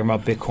all day talking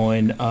about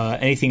Bitcoin.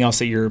 Anything else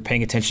that you're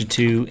paying attention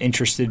to,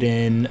 interested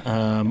in,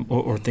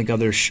 or think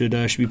others should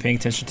be paying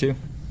attention to?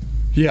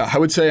 Yeah, I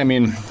would say,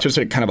 just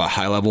at kind of a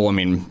high level,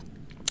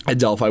 At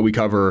Delphi, we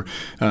cover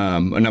a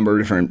number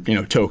of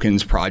different,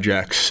 tokens,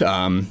 projects,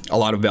 a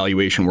lot of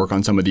valuation work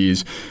on some of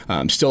these.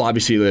 Still,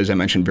 obviously, as I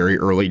mentioned, very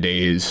early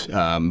days.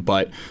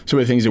 But some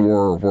of the things that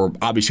we're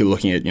obviously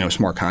looking at,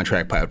 smart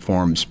contract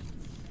platforms.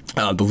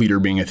 The leader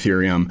being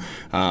Ethereum.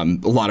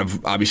 A lot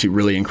of obviously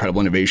really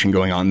incredible innovation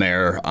going on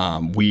there.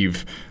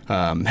 We've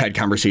had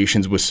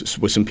conversations with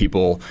some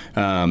people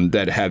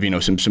that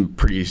have some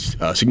pretty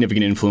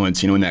significant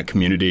influence in that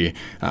community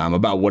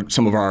about what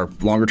some of our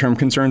longer term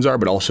concerns are,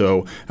 but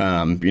also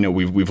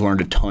we've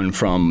learned a ton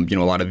from a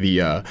lot of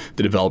the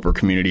developer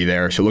community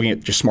there. So looking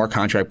at just smart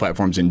contract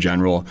platforms in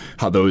general,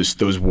 how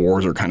those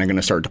wars are kind of going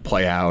to start to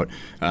play out.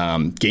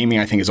 Gaming,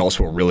 I think, is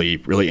also a really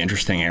really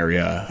interesting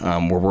area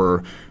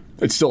where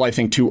it's still, I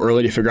think, too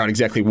early to figure out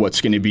exactly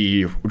what's going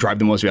to drive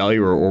the most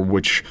value or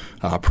which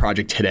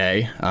project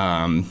today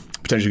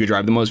potentially could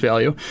drive the most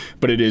value.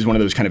 But it is one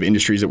of those kind of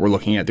industries that we're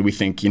looking at that we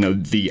think,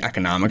 the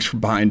economics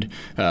behind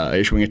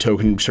issuing a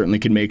token certainly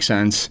could make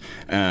sense.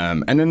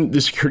 And then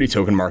the security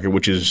token market,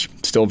 which is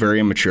still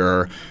very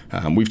immature.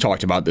 We've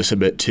talked about this a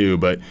bit too,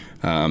 but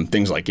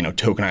things like,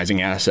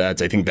 tokenizing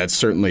assets, I think that's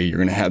certainly, you're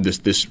going to have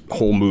this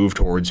whole move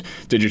towards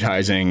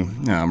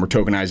digitizing or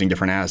tokenizing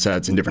different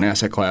assets and different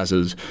asset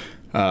classes.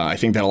 I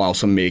think that'll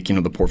also make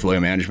the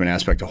portfolio management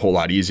aspect a whole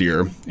lot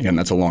easier. Again,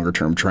 that's a longer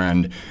term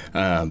trend.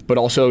 But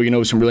also,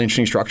 some really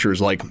interesting structures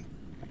like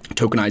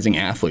tokenizing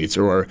athletes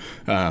or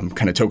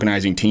kind of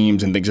tokenizing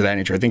teams and things of that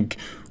nature. I think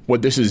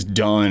what this has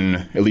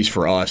done, at least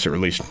for us, or at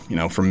least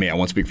for me, I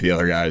won't speak for the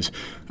other guys,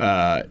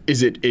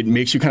 is it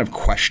makes you kind of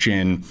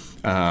question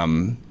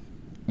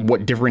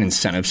what different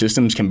incentive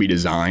systems can be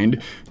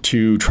designed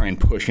to try and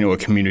push, a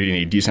community in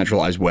a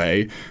decentralized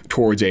way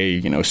towards a,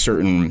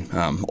 certain,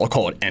 I'll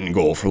call it end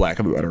goal for lack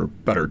of a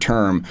better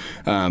term.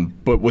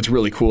 But what's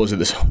really cool is that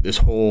this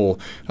whole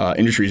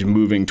industry is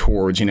moving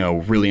towards,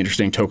 really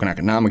interesting token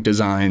economic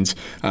designs,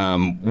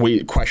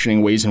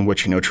 questioning ways in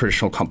which,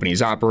 traditional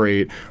companies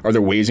operate. Are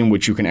there ways in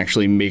which you can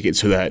actually make it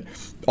so that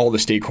all the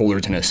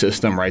stakeholders in a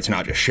system, right? So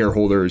not just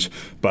shareholders,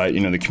 but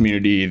the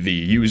community, the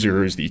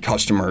users, the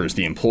customers,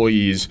 the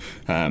employees.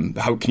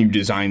 How can you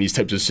design these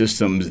types of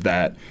systems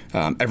that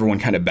everyone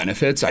kind of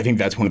benefits? I think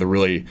that's one of the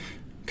really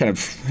kind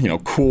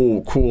of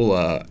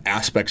cool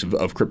aspects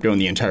of crypto and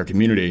the entire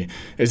community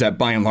is that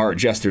by and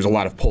large, yes, there's a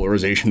lot of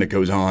polarization that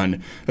goes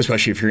on,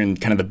 especially if you're in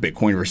kind of the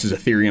Bitcoin versus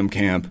Ethereum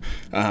camp.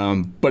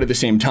 But at the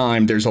same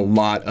time, there's a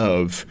lot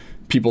of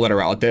people that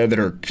are out there that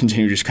are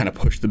continue to just kind of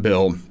push the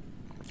bill,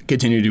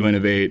 continue to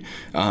innovate,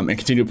 and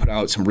continue to put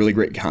out some really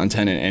great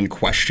content and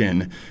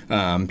question,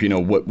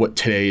 what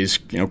today's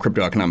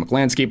crypto economic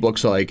landscape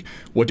looks like,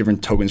 what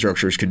different token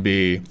structures could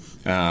be,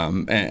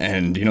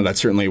 and that's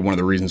certainly one of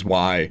the reasons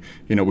why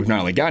we've not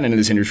only gotten into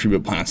this industry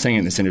but plan on staying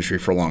in this industry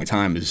for a long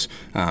time is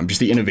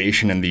just the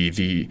innovation and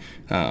the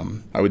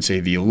I would say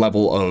the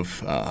level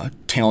of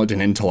talent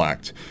and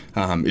intellect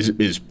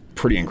is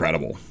pretty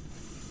incredible.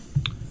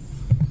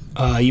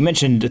 You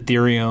mentioned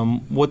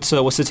Ethereum. What's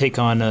the take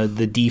on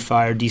the DeFi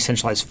or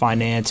decentralized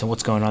finance and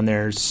what's going on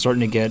there? It's starting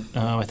to get,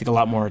 I think, a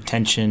lot more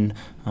attention.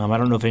 I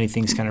don't know if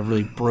anything's kind of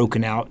really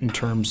broken out in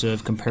terms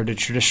of compared to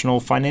traditional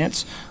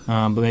finance,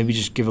 but maybe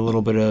just give a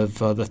little bit of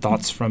the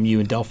thoughts from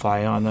you and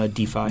Delphi on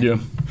DeFi. Yeah,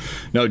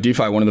 no,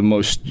 DeFi, one of the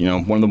most,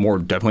 one of the more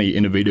definitely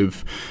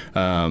innovative,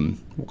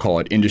 we'll call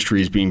it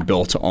industries being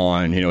built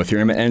on,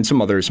 Ethereum and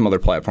some other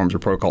platforms or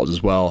protocols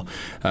as well.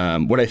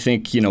 What I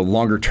think,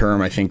 longer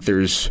term, I think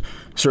there's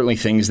certainly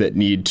things that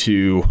need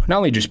to not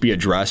only just be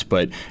addressed,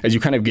 but as you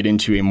kind of get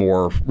into a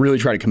more, really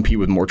try to compete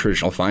with more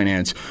traditional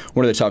finance,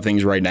 one of the tough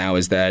things right now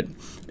is that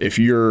if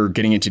you're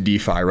getting into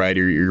DeFi, right,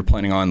 or you're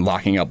planning on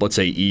locking up, let's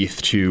say,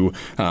 ETH to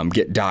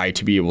get DAI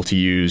to be able to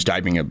use,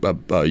 DAI being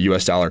a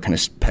US dollar kind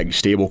of peg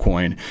stable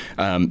coin,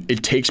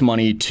 it takes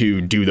money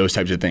to do those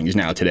types of things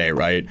now today,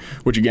 right?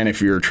 Which, again,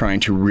 if you're trying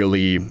to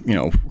really,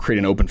 create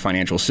an open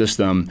financial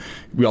system,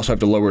 we also have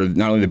to lower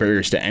not only the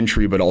barriers to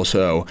entry, but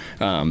also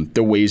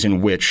the ways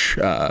in which,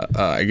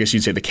 I guess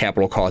you'd say, the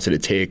capital cost that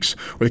it takes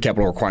or the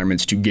capital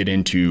requirements to get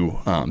into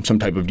some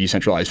type of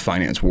decentralized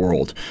finance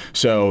world.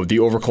 So the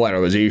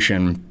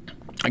over-collateralization,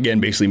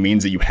 again, basically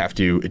means that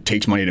it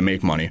takes money to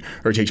make money,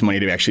 or it takes money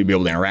to actually be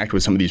able to interact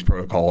with some of these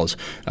protocols.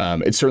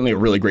 It's certainly a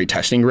really great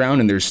testing ground,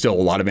 and there's still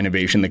a lot of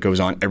innovation that goes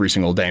on every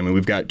single day. I mean,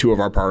 we've got two of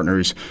our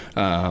partners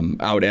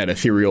out at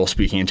Ethereal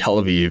speaking in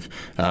Tel Aviv,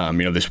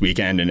 this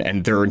weekend,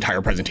 and their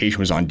entire presentation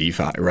was on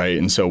DeFi, right?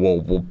 And so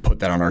we'll put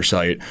that on our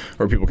site,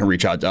 or people can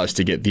reach out to us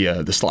to get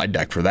the slide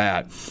deck for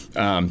that.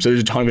 So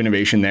there's a ton of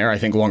innovation there. I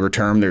think longer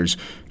term, there's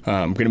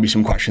going to be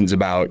some questions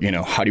about,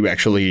 how do you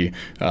actually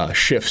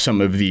shift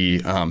some of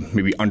the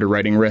maybe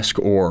underwriting risk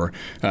or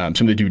some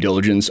of the due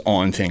diligence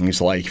on things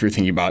like if you're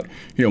thinking about,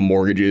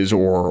 mortgages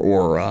or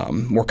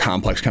more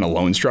complex kind of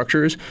loan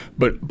structures.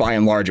 But by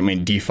and large, I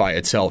mean, DeFi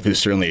itself is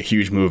certainly a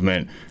huge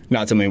movement,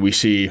 not something we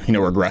see,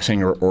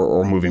 regressing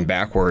or moving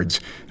backwards.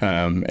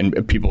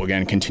 And people,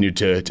 again, continue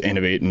to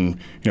innovate and,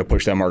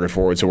 push that market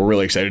forward. So we're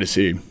really excited to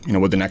see,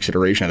 what the next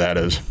iteration of that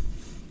is.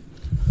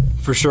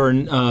 For sure.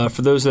 And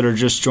for those that are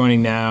just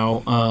joining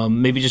now,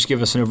 maybe just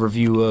give us an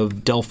overview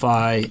of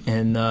Delphi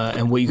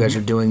and what you guys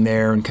are doing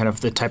there and kind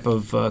of the type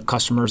of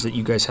customers that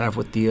you guys have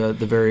with the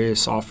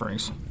various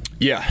offerings.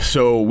 Yeah,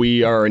 so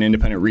we are an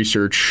independent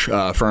research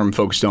firm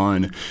focused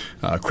on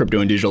crypto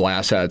and digital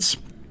assets.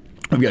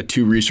 We've got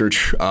 2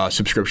 research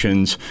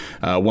subscriptions.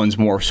 One's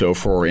more so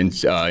for, we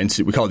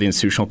call it the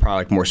institutional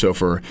product, more so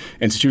for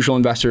institutional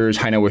investors,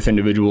 high net worth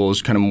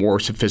individuals, kind of more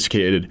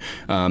sophisticated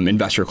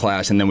investor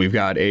class. And then we've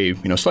got a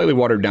slightly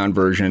watered down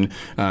version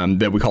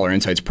that we call our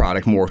Insights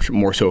product,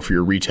 more so for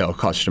your retail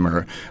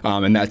customer.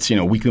 And that's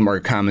weekly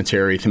market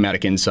commentary,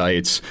 thematic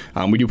insights.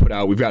 We've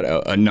got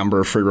a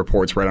number of free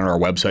reports right on our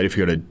website. If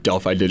you go to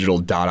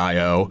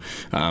delphidigital.io,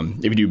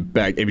 if you do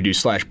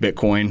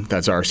 /Bitcoin,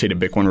 that's our State of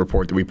Bitcoin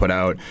report that we put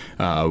out.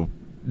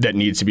 That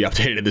needs to be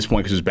updated at this point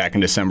because it was back in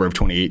December of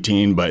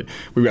 2018. But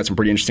we've got some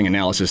pretty interesting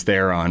analysis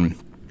there on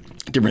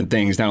different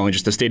things, not only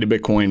just the state of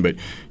Bitcoin, but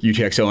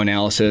UTXO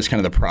analysis,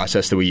 kind of the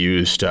process that we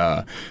used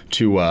to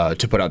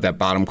put out that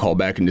bottom call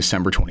back in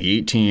December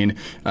 2018.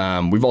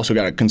 We've also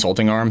got a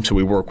consulting arm, so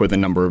we work with a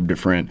number of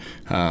different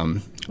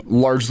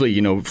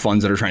largely,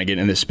 funds that are trying to get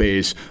in this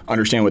space,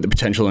 understand what the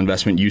potential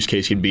investment use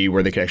case could be,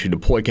 where they could actually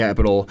deploy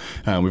capital.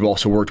 We've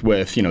also worked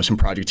with, some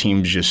project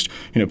teams just,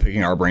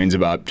 picking our brains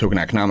about token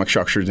economic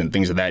structures and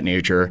things of that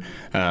nature.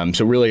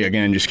 So really,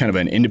 again, just kind of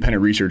an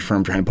independent research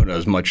firm trying to put out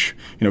as much,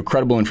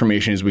 credible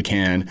information as we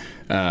can.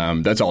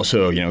 That's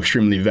also,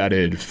 extremely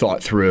vetted,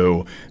 thought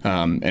through,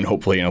 and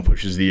hopefully,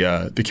 pushes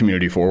the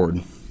community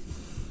forward.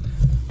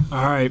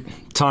 All right,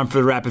 time for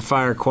the rapid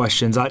fire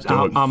questions.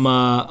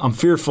 I'm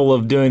fearful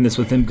of doing this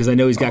with him because I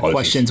know he's got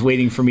questions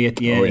waiting for me at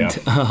the end.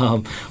 Yeah.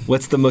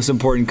 What's the most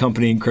important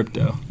company in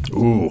crypto?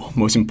 Ooh,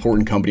 most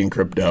important company in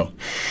crypto.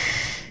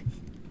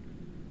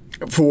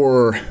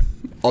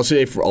 I'll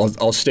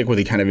stick with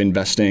the kind of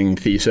investing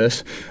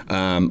thesis.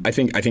 I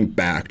think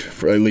backed,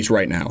 for at least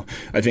right now.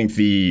 I think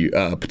the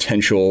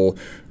potential,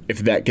 if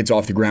that gets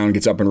off the ground,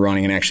 gets up and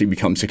running, and actually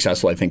becomes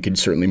successful, I think could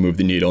certainly move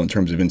the needle in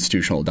terms of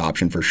institutional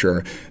adoption for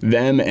sure.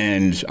 Them,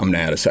 and I'm going to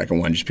add a second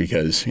one just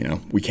because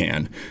we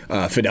can.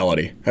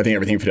 Fidelity. I think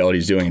everything Fidelity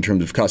is doing in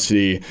terms of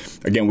custody.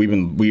 Again,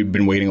 we've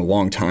been waiting a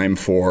long time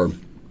for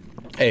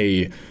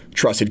a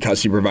trusted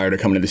custody provider to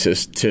come into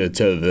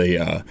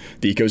the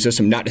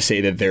ecosystem. Not to say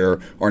that there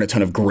aren't a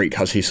ton of great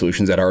custody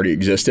solutions that already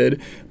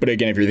existed, but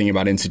again, if you're thinking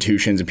about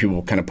institutions and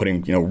people kind of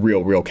putting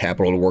real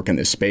capital to work in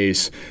this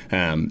space,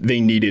 they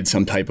needed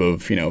some type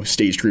of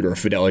State Street or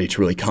Fidelity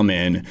to really come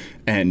in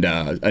and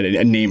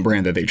a name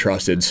brand that they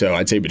trusted. So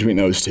I'd say between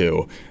those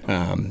two,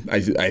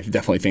 I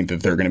definitely think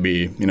that they're going to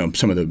be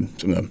some of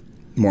the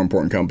more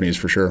important companies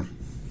for sure.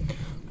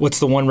 What's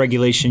the one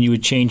regulation you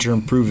would change or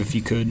improve if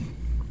you could?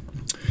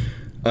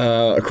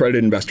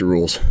 Accredited investor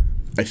rules,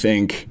 I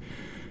think,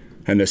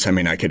 and this,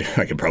 I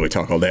could probably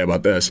talk all day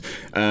about this.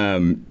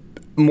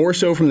 More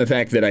so from the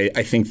fact that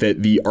I think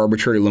that the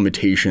arbitrary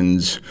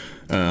limitations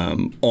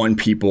on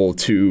people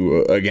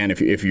to, again,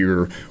 if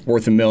you're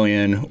worth $1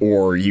 million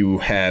or you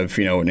have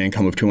an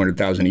income of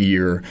 $200,000 a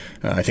year,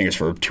 I think it's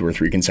for 2 or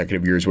 3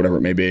 consecutive years, whatever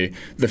it may be.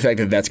 The fact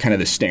that that's kind of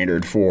the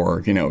standard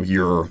for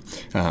your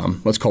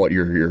let's call it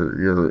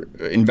your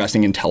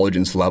investing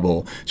intelligence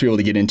level to be able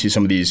to get into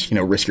some of these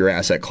riskier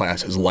asset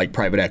classes like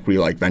private equity,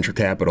 like venture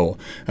capital.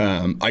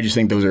 I just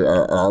think those are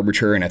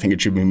arbitrary, and I think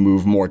it should be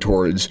moved more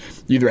towards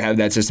you either have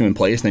that system in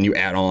place, and then you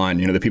add on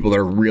the people that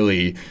are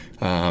really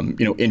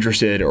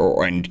interested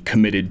and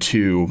committed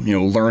to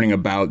learning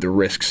about the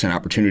risks and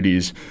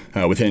opportunities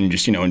within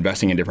just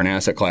investing in different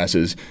asset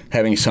classes,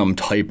 having some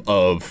type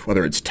of,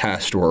 whether it's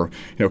test or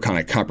kind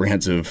of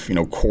comprehensive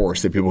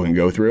course that people can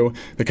go through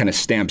that kind of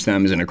stamps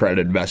them as an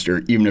accredited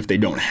investor, even if they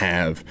don't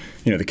have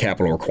the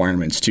capital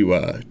requirements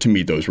to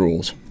meet those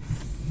rules.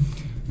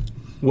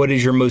 What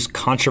is your most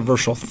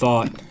controversial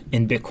thought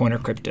in Bitcoin or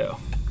crypto?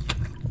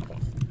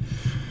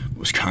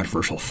 Most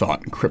controversial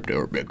thought in crypto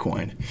or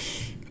Bitcoin?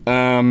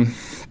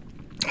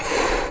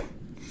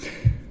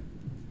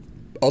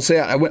 I'll say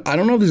I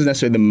don't know if this is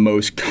necessarily the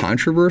most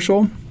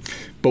controversial,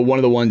 but one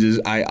of the ones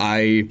is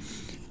I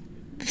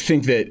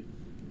think that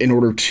in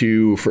order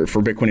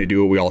for Bitcoin to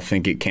do what we all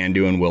think it can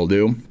do and will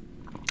do,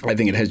 I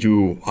think it has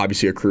to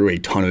obviously accrue a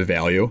ton of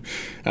value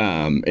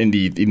in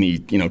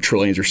the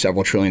trillions or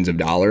several trillions of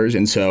dollars.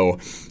 And so,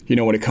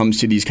 when it comes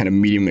to these kind of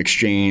medium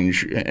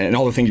exchange and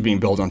all the things being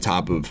built on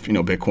top of,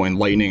 Bitcoin,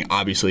 Lightning,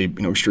 obviously,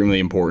 extremely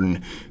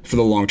important for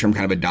the long-term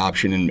kind of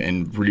adoption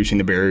and reducing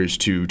the barriers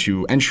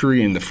to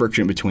entry and the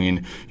friction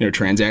between,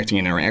 transacting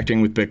and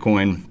interacting with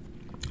Bitcoin.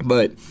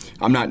 But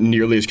I'm not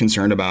nearly as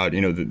concerned about,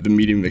 the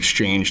medium of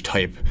exchange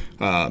type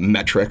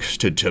metrics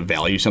to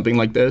value something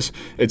like this.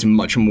 It's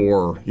much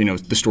more,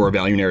 the store of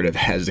value narrative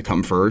has to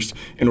come first.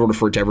 In order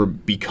for it to ever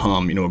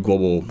become, a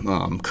global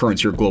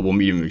currency or global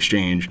medium of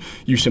exchange,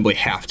 you simply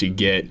have to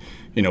get,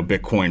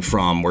 Bitcoin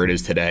from where it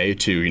is today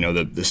to,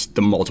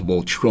 the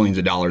multiple trillions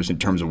of dollars in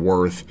terms of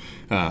worth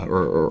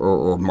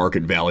or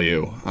market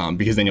value,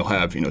 because then you'll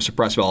have,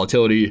 suppressed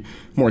volatility,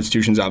 more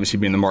institutions obviously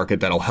be in the market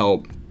that'll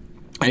help.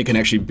 and it can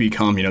actually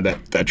become,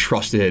 that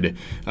trusted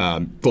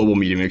global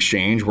medium of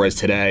exchange. Whereas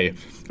today,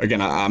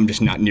 again, I'm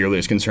just not nearly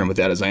as concerned with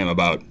that as I am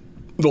about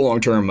the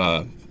long-term,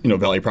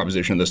 value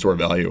proposition the store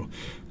value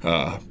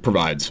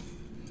provides.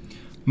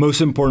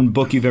 Most important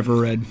book you've ever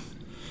read?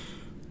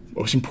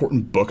 Most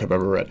important book I've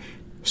ever read.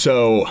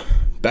 So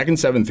back in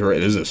 7th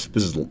grade, this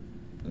is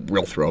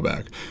real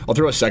throwback. I'll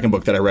throw a second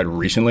book that I read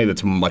recently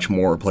that's much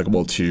more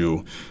applicable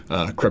to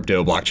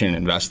crypto, blockchain,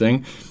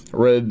 investing. I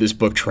read this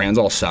book,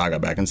 Transall Saga,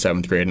 back in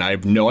 7th grade, and I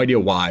have no idea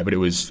why, but it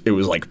was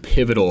like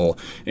pivotal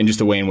in just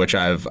the way in which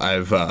I've I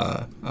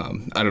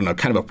don't know,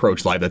 kind of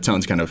approached life. That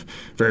sounds kind of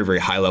very, very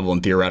high level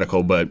and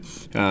theoretical, but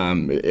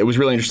it was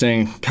really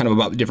interesting, kind of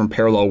about the different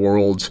parallel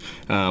worlds.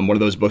 One of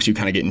those books you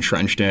kind of get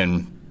entrenched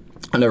in.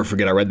 I'll never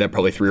forget, I read that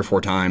probably 3 or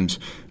 4 times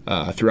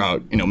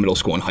throughout middle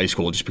school and high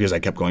school, just because I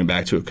kept going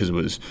back to it because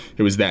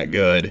it was that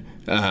good.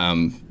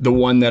 The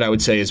one that I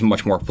would say is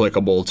much more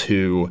applicable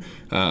to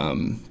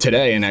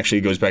today, and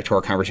actually goes back to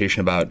our conversation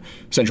about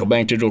central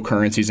bank digital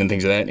currencies and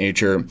things of that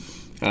nature.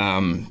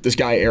 This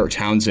guy, Eric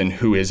Townsend,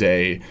 who is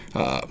a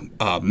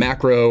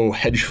macro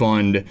hedge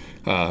fund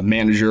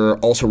manager,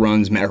 also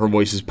runs Macro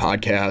Voices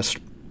podcast.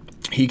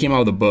 He came out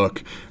with a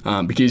book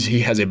because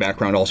he has a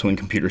background also in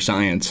computer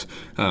science,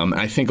 and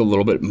I think a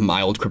little bit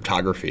mild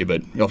cryptography,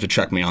 but you'll have to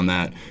check me on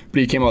that.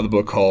 But he came out with a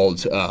book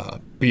called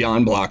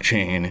Beyond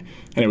Blockchain,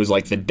 and it was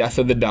like the death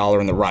of the dollar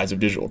and the rise of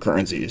digital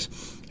currencies.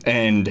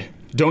 And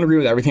don't agree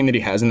with everything that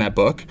he has in that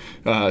book,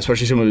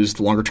 especially some of his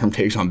longer-term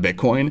takes on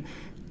Bitcoin.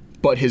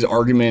 But his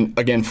argument,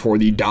 again, for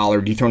the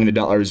dollar, dethroning the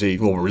dollar as a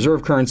global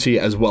reserve currency,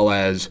 as well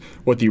as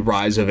what the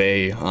rise of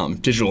a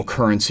digital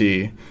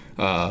currency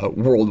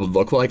world would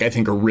look like, I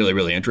think are really,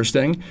 really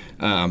interesting.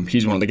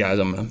 He's one of the guys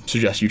I'm going to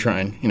suggest you try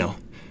and,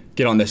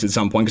 get on this at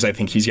some point, because I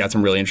think he's got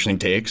some really interesting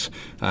takes.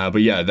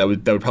 But yeah, that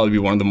would probably be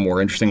one of the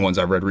more interesting ones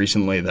I've read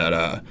recently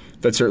that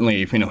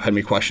certainly, had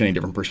me questioning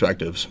different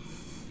perspectives.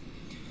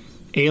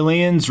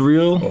 Aliens,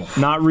 real,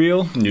 not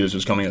real? Knew this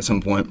was coming at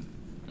some point.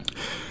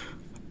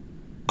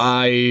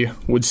 I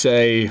would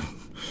say,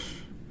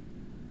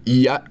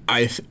 yeah,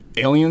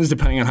 aliens,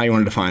 depending on how you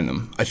want to define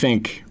them. I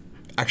think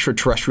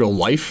extraterrestrial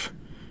life,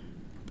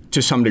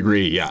 to some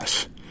degree,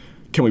 yes.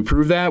 Can we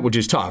prove that? Which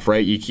is tough,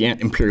 right? You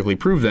can't empirically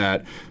prove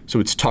that, so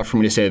it's tough for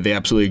me to say that they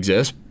absolutely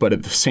exist. But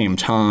at the same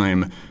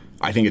time,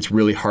 I think it's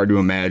really hard to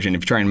imagine,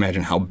 if you try and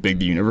imagine how big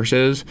the universe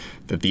is,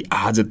 that the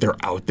odds that they're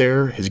out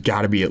there has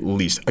got to be at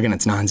least, again,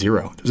 it's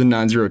non-zero. There's a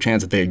non-zero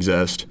chance that they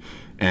exist.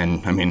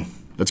 And, I mean,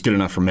 that's good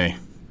enough for me.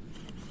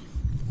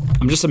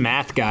 I'm just a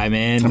math guy,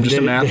 man. I'm just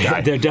a math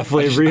guy. They're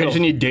definitely real. I just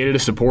need data to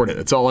support it.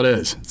 That's all it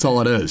is. That's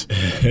all it is.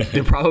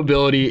 The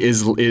probability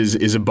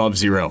is above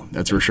zero.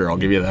 That's for sure. I'll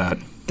give you that.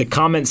 The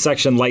comment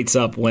section lights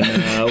up when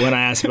I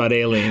ask about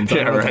aliens.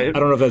 Yeah, right. I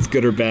don't know if that's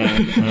good or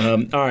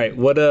bad. All right.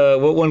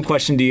 What one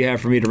question do you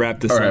have for me to wrap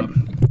this up? So I'm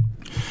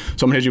going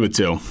to hit you with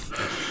 2.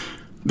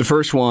 The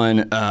first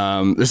one,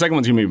 the second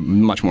one's going to be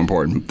much more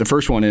important. The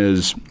first one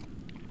is,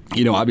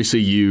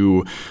 obviously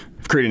you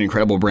create an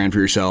incredible brand for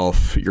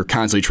yourself. You're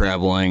constantly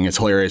traveling. It's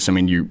hilarious. I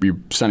mean, you're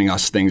sending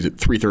us things at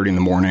 3:30 in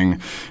the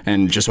morning,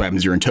 and just so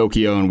happens you're in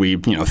Tokyo, and we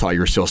thought you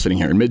were still sitting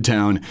here in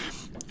Midtown.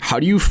 How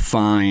do you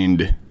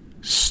find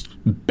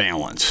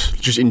balance,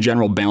 just in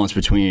general balance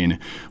between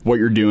what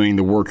you're doing,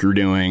 the work you're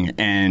doing,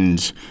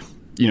 and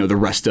the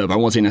rest of, I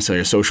won't say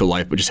necessarily a social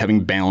life, but just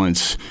having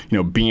balance,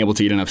 being able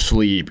to eat enough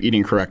sleep,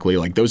 eating correctly,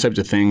 like those types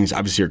of things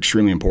obviously are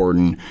extremely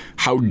important.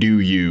 How do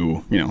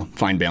you,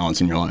 find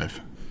balance in your life?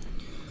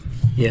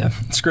 Yeah,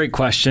 it's a great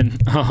question.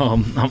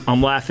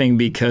 I'm laughing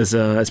because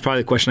it's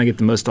probably the question I get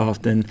the most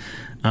often.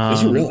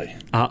 Is it really?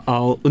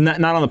 I'll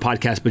not on the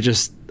podcast, but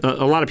just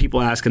a lot of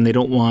people ask, and they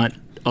don't want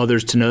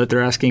others to know that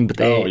they're asking, but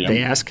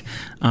they ask.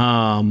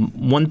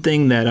 One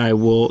thing that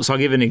so I'll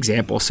give an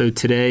example. So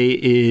today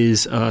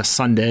is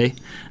Sunday.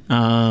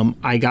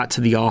 I got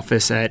to the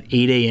office at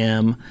 8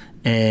 a.m.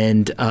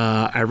 and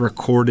I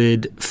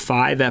recorded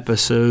 5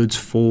 episodes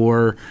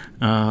for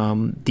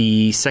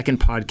the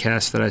second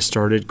podcast that I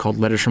started called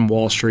Letters from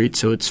Wall Street.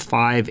 So it's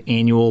 5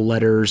 annual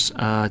letters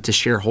to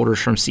shareholders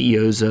from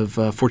CEOs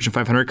of Fortune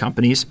 500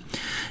 companies.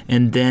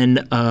 And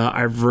then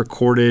I've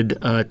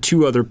recorded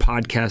 2 other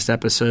podcast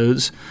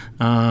episodes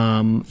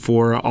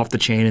for Off the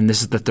Chain, and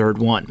this is the 3rd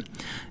one.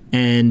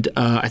 And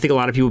I think a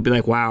lot of people would be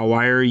like, wow,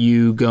 why are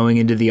you going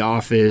into the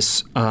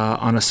office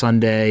on a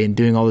Sunday and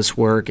doing all this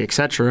work, et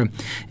cetera?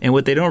 And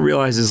what they don't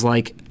realize is,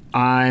 like,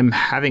 I'm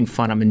having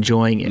fun. I'm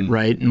enjoying it,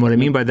 right? And what I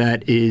mean by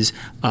that is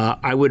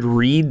I would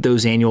read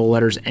those annual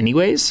letters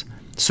anyways.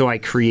 So I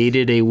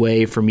created a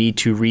way for me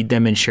to read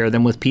them and share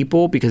them with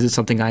people because it's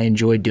something I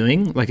enjoy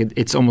doing. Like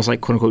it's almost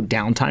like quote unquote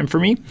downtime for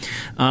me.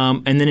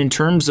 And then in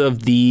terms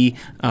of the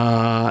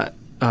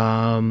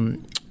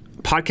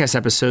podcast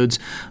episodes,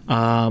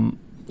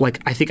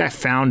 I think I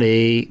found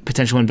a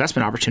potential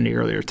investment opportunity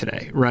earlier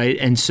today, right?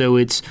 And so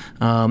it's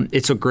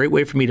a great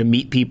way for me to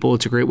meet people.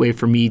 It's a great way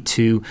for me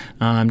to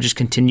just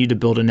continue to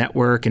build a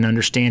network and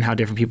understand how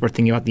different people are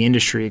thinking about the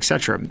industry, et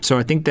cetera. So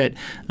I think that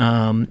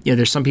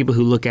there's some people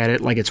who look at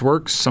it like it's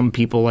work. Some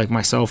people like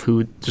myself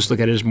who just look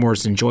at it as more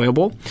as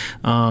enjoyable.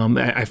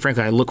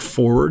 Frankly, I look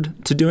forward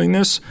to doing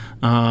this.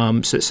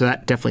 So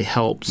that definitely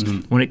helps.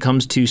 When it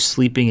comes to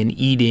sleeping and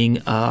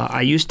eating,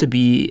 I used to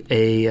be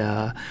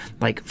a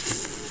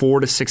 4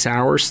 to 6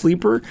 hour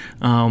sleeper.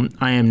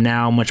 I am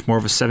now much more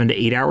of a 7 to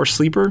 8 hour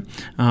sleeper.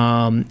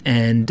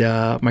 And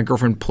my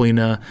girlfriend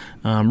Paulina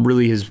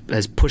really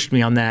has pushed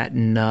me on that.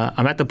 And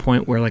I'm at the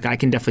point where I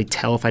can definitely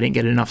tell if I didn't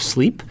get enough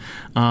sleep.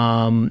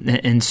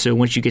 And so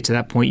once you get to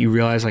that point, you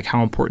realize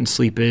how important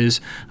sleep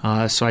is.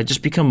 So I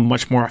just become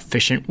much more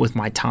efficient with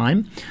my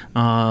time.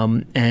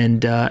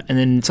 And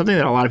then something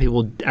that a lot of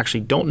people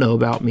actually don't know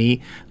about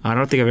me, I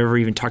don't think I've ever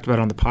even talked about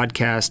on the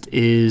podcast,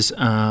 is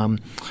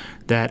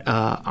that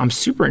I'm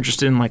super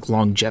interested in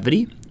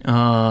longevity.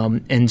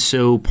 And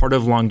so part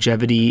of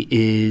longevity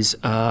is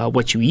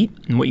what you eat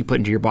and what you put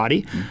into your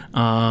body.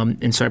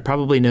 And so I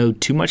probably know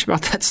too much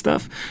about that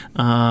stuff.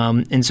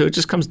 And so it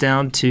just comes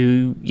down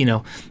to,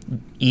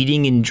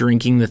 eating and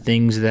drinking the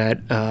things that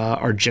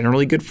are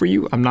generally good for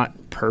you. I'm not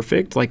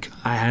perfect.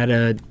 I had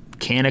a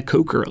can of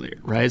Coke earlier,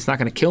 right? It's not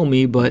going to kill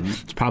me, but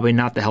it's probably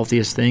not the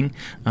healthiest thing.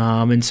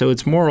 And so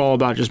it's more all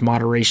about just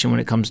moderation when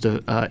it comes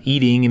to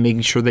eating and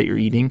making sure that you're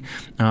eating.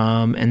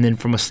 And then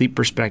from a sleep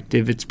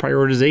perspective, it's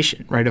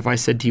prioritization, right? If I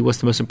said to you, what's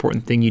the most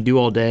important thing you do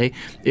all day?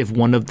 If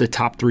one of the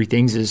top 3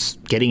 things is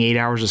getting 8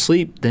 hours of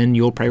sleep, then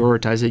you'll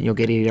prioritize it and you'll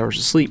get 8 hours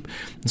of sleep.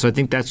 And so I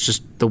think that's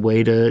just the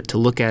way to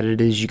look at it,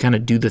 is you kind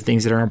of do the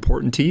things that are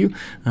important to you.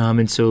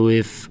 And so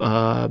if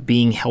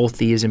being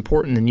healthy is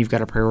important, then you've got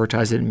to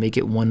prioritize it and make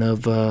it one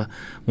of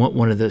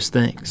those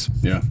things.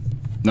 Yeah.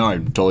 No,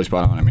 I'm totally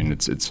spot on. I mean,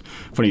 it's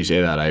funny you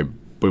say that.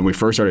 When we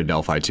first started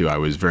Delphi too, I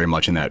was very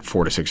much in that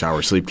 4 to 6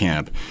 hour sleep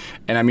camp.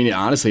 And I mean,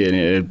 honestly, in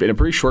a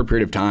pretty short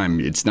period of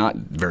time, it's not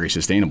very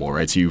sustainable,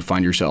 right? So you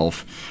find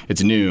yourself,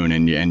 it's noon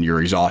and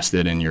you're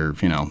exhausted and you're,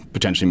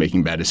 potentially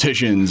making bad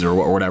decisions or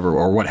whatever,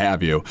 or what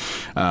have you.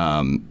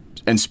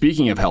 And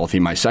speaking of healthy,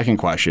 my second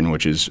question,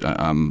 which is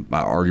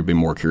arguably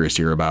more curious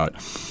to hear about,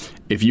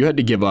 if you had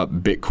to give up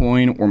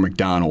Bitcoin or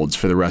McDonald's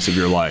for the rest of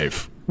your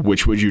life,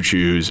 which would you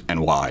choose and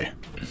why?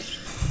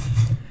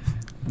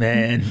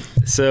 Man,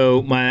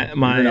 so my You're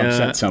gonna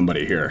upset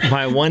somebody here.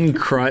 My one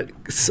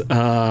crux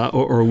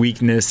or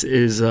weakness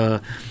is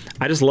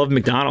I just love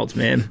McDonald's,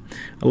 man.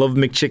 I love a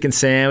McChicken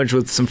sandwich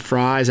with some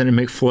fries and a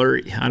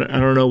McFlurry. I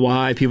don't know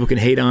why people can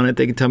hate on it.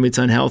 They can tell me it's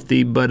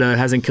unhealthy, but it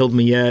hasn't killed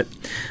me yet.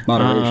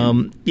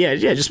 Moderation. Yeah,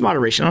 just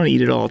moderation. I don't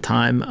eat it all the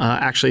time.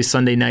 Actually,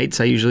 Sunday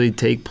nights, I usually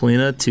take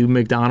Paulina to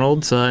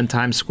McDonald's in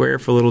Times Square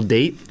for a little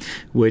date,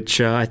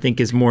 which I think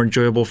is more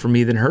enjoyable for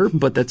me than her,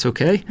 but that's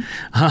okay.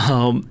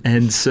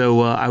 And so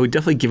I would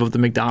definitely give up the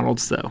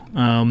McDonald's, though.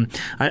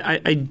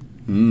 I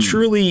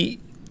truly,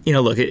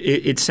 look,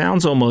 it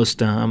sounds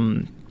almost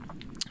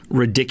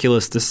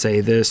ridiculous to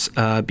say this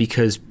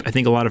because I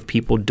think a lot of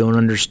people don't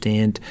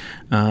understand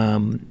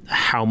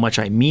how much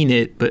I mean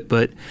it,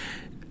 but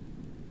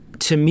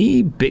to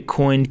me,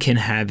 Bitcoin can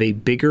have a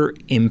bigger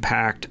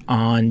impact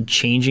on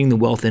changing the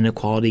wealth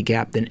inequality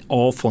gap than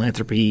all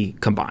philanthropy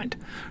combined,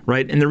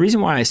 right? And the reason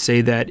why I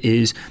say that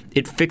is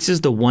it fixes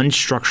the one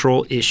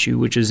structural issue,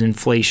 which is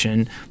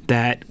inflation,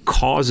 that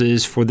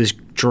causes for this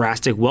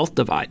drastic wealth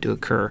divide to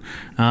occur.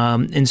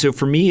 And so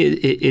for me,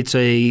 it's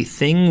a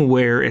thing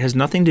where it has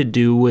nothing to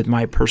do with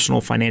my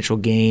personal financial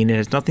gain. It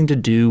has nothing to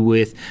do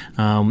with,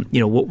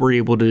 what we're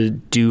able to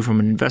do from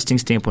an investing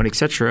standpoint, et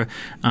cetera.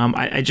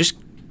 I just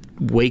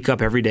wake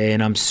up every day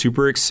and I'm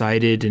super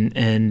excited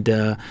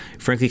and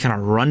frankly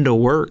kind of run to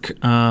work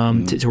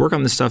to work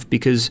on this stuff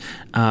because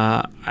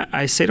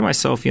I say to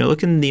myself,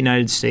 look in the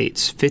United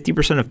States,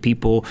 50% of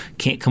people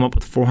can't come up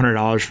with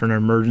 $400 for an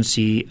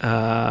emergency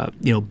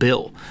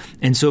bill.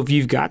 And so if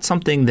you've got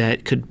something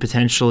that could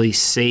potentially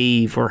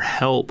save or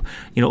help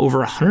over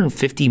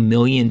 150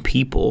 million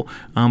people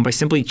by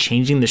simply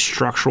changing the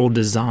structural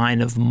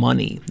design of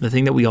money, the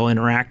thing that we all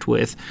interact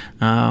with,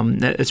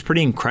 that's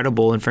pretty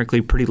incredible and frankly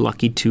pretty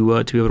lucky to be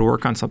able to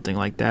work on something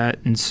like that.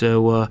 And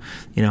so,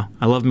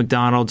 I love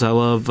McDonald's. I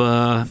love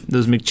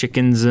those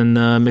McChickens and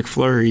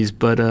McFlurries,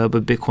 but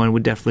Bitcoin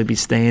would definitely be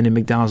staying and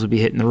McDonald's would be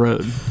hitting the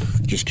road.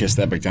 Just kiss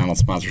that McDonald's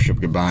sponsorship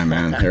goodbye,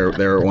 man.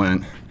 There it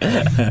went.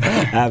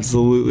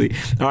 Absolutely.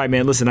 All right,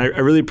 man. Listen, I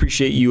really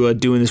appreciate you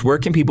doing this. Where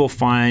can people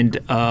find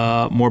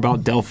more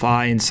about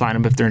Delphi and sign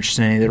up if they're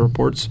interested in any of the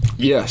reports?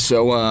 Yeah,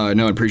 so I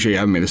appreciate you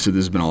having me. This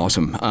has been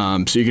awesome.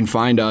 So you can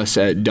find us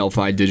at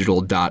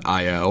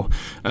delphidigital.io.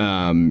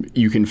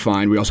 You can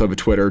find, we also have a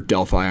Twitter,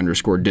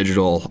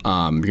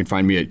 Delphi_digital. You can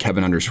find me at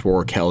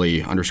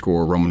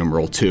Kevin_Kelly_Roman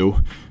numeral 2.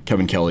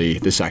 Kevin Kelly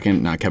II,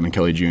 not Kevin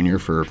Kelly Jr.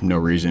 for no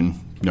reason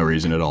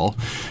at all.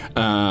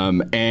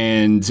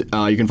 And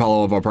you can follow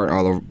all of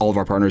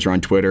our partners are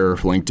on Twitter,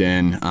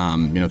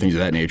 LinkedIn, things of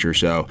that nature.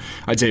 So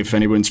I'd say if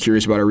anyone's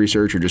curious about our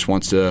research or just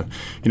wants to,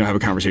 have a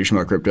conversation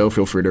about crypto,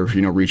 feel free to,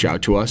 reach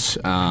out to us,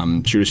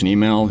 shoot us an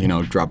email,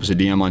 drop us a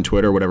DM on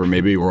Twitter, whatever it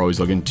may be. We're always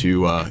looking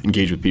to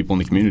engage with people in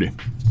the community.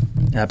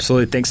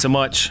 Absolutely. Thanks so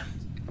much.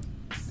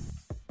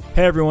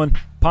 Hey everyone,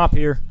 Pomp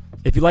here.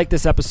 If you like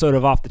this episode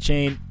of Off the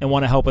Chain and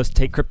want to help us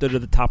take crypto to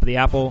the top of the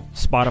Apple,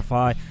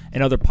 Spotify,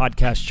 and other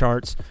podcast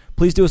charts,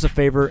 please do us a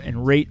favor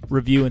and rate,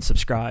 review, and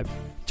subscribe.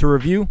 To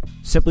review,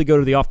 simply go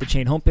to the Off the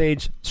Chain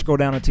homepage, scroll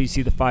down until you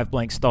see the 5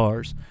 blank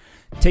stars.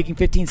 Taking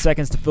 15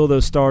 seconds to fill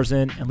those stars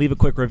in and leave a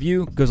quick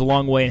review goes a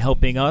long way in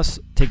helping us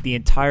take the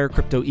entire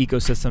crypto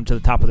ecosystem to the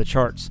top of the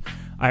charts.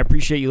 I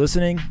appreciate you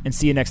listening and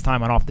see you next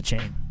time on Off the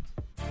Chain.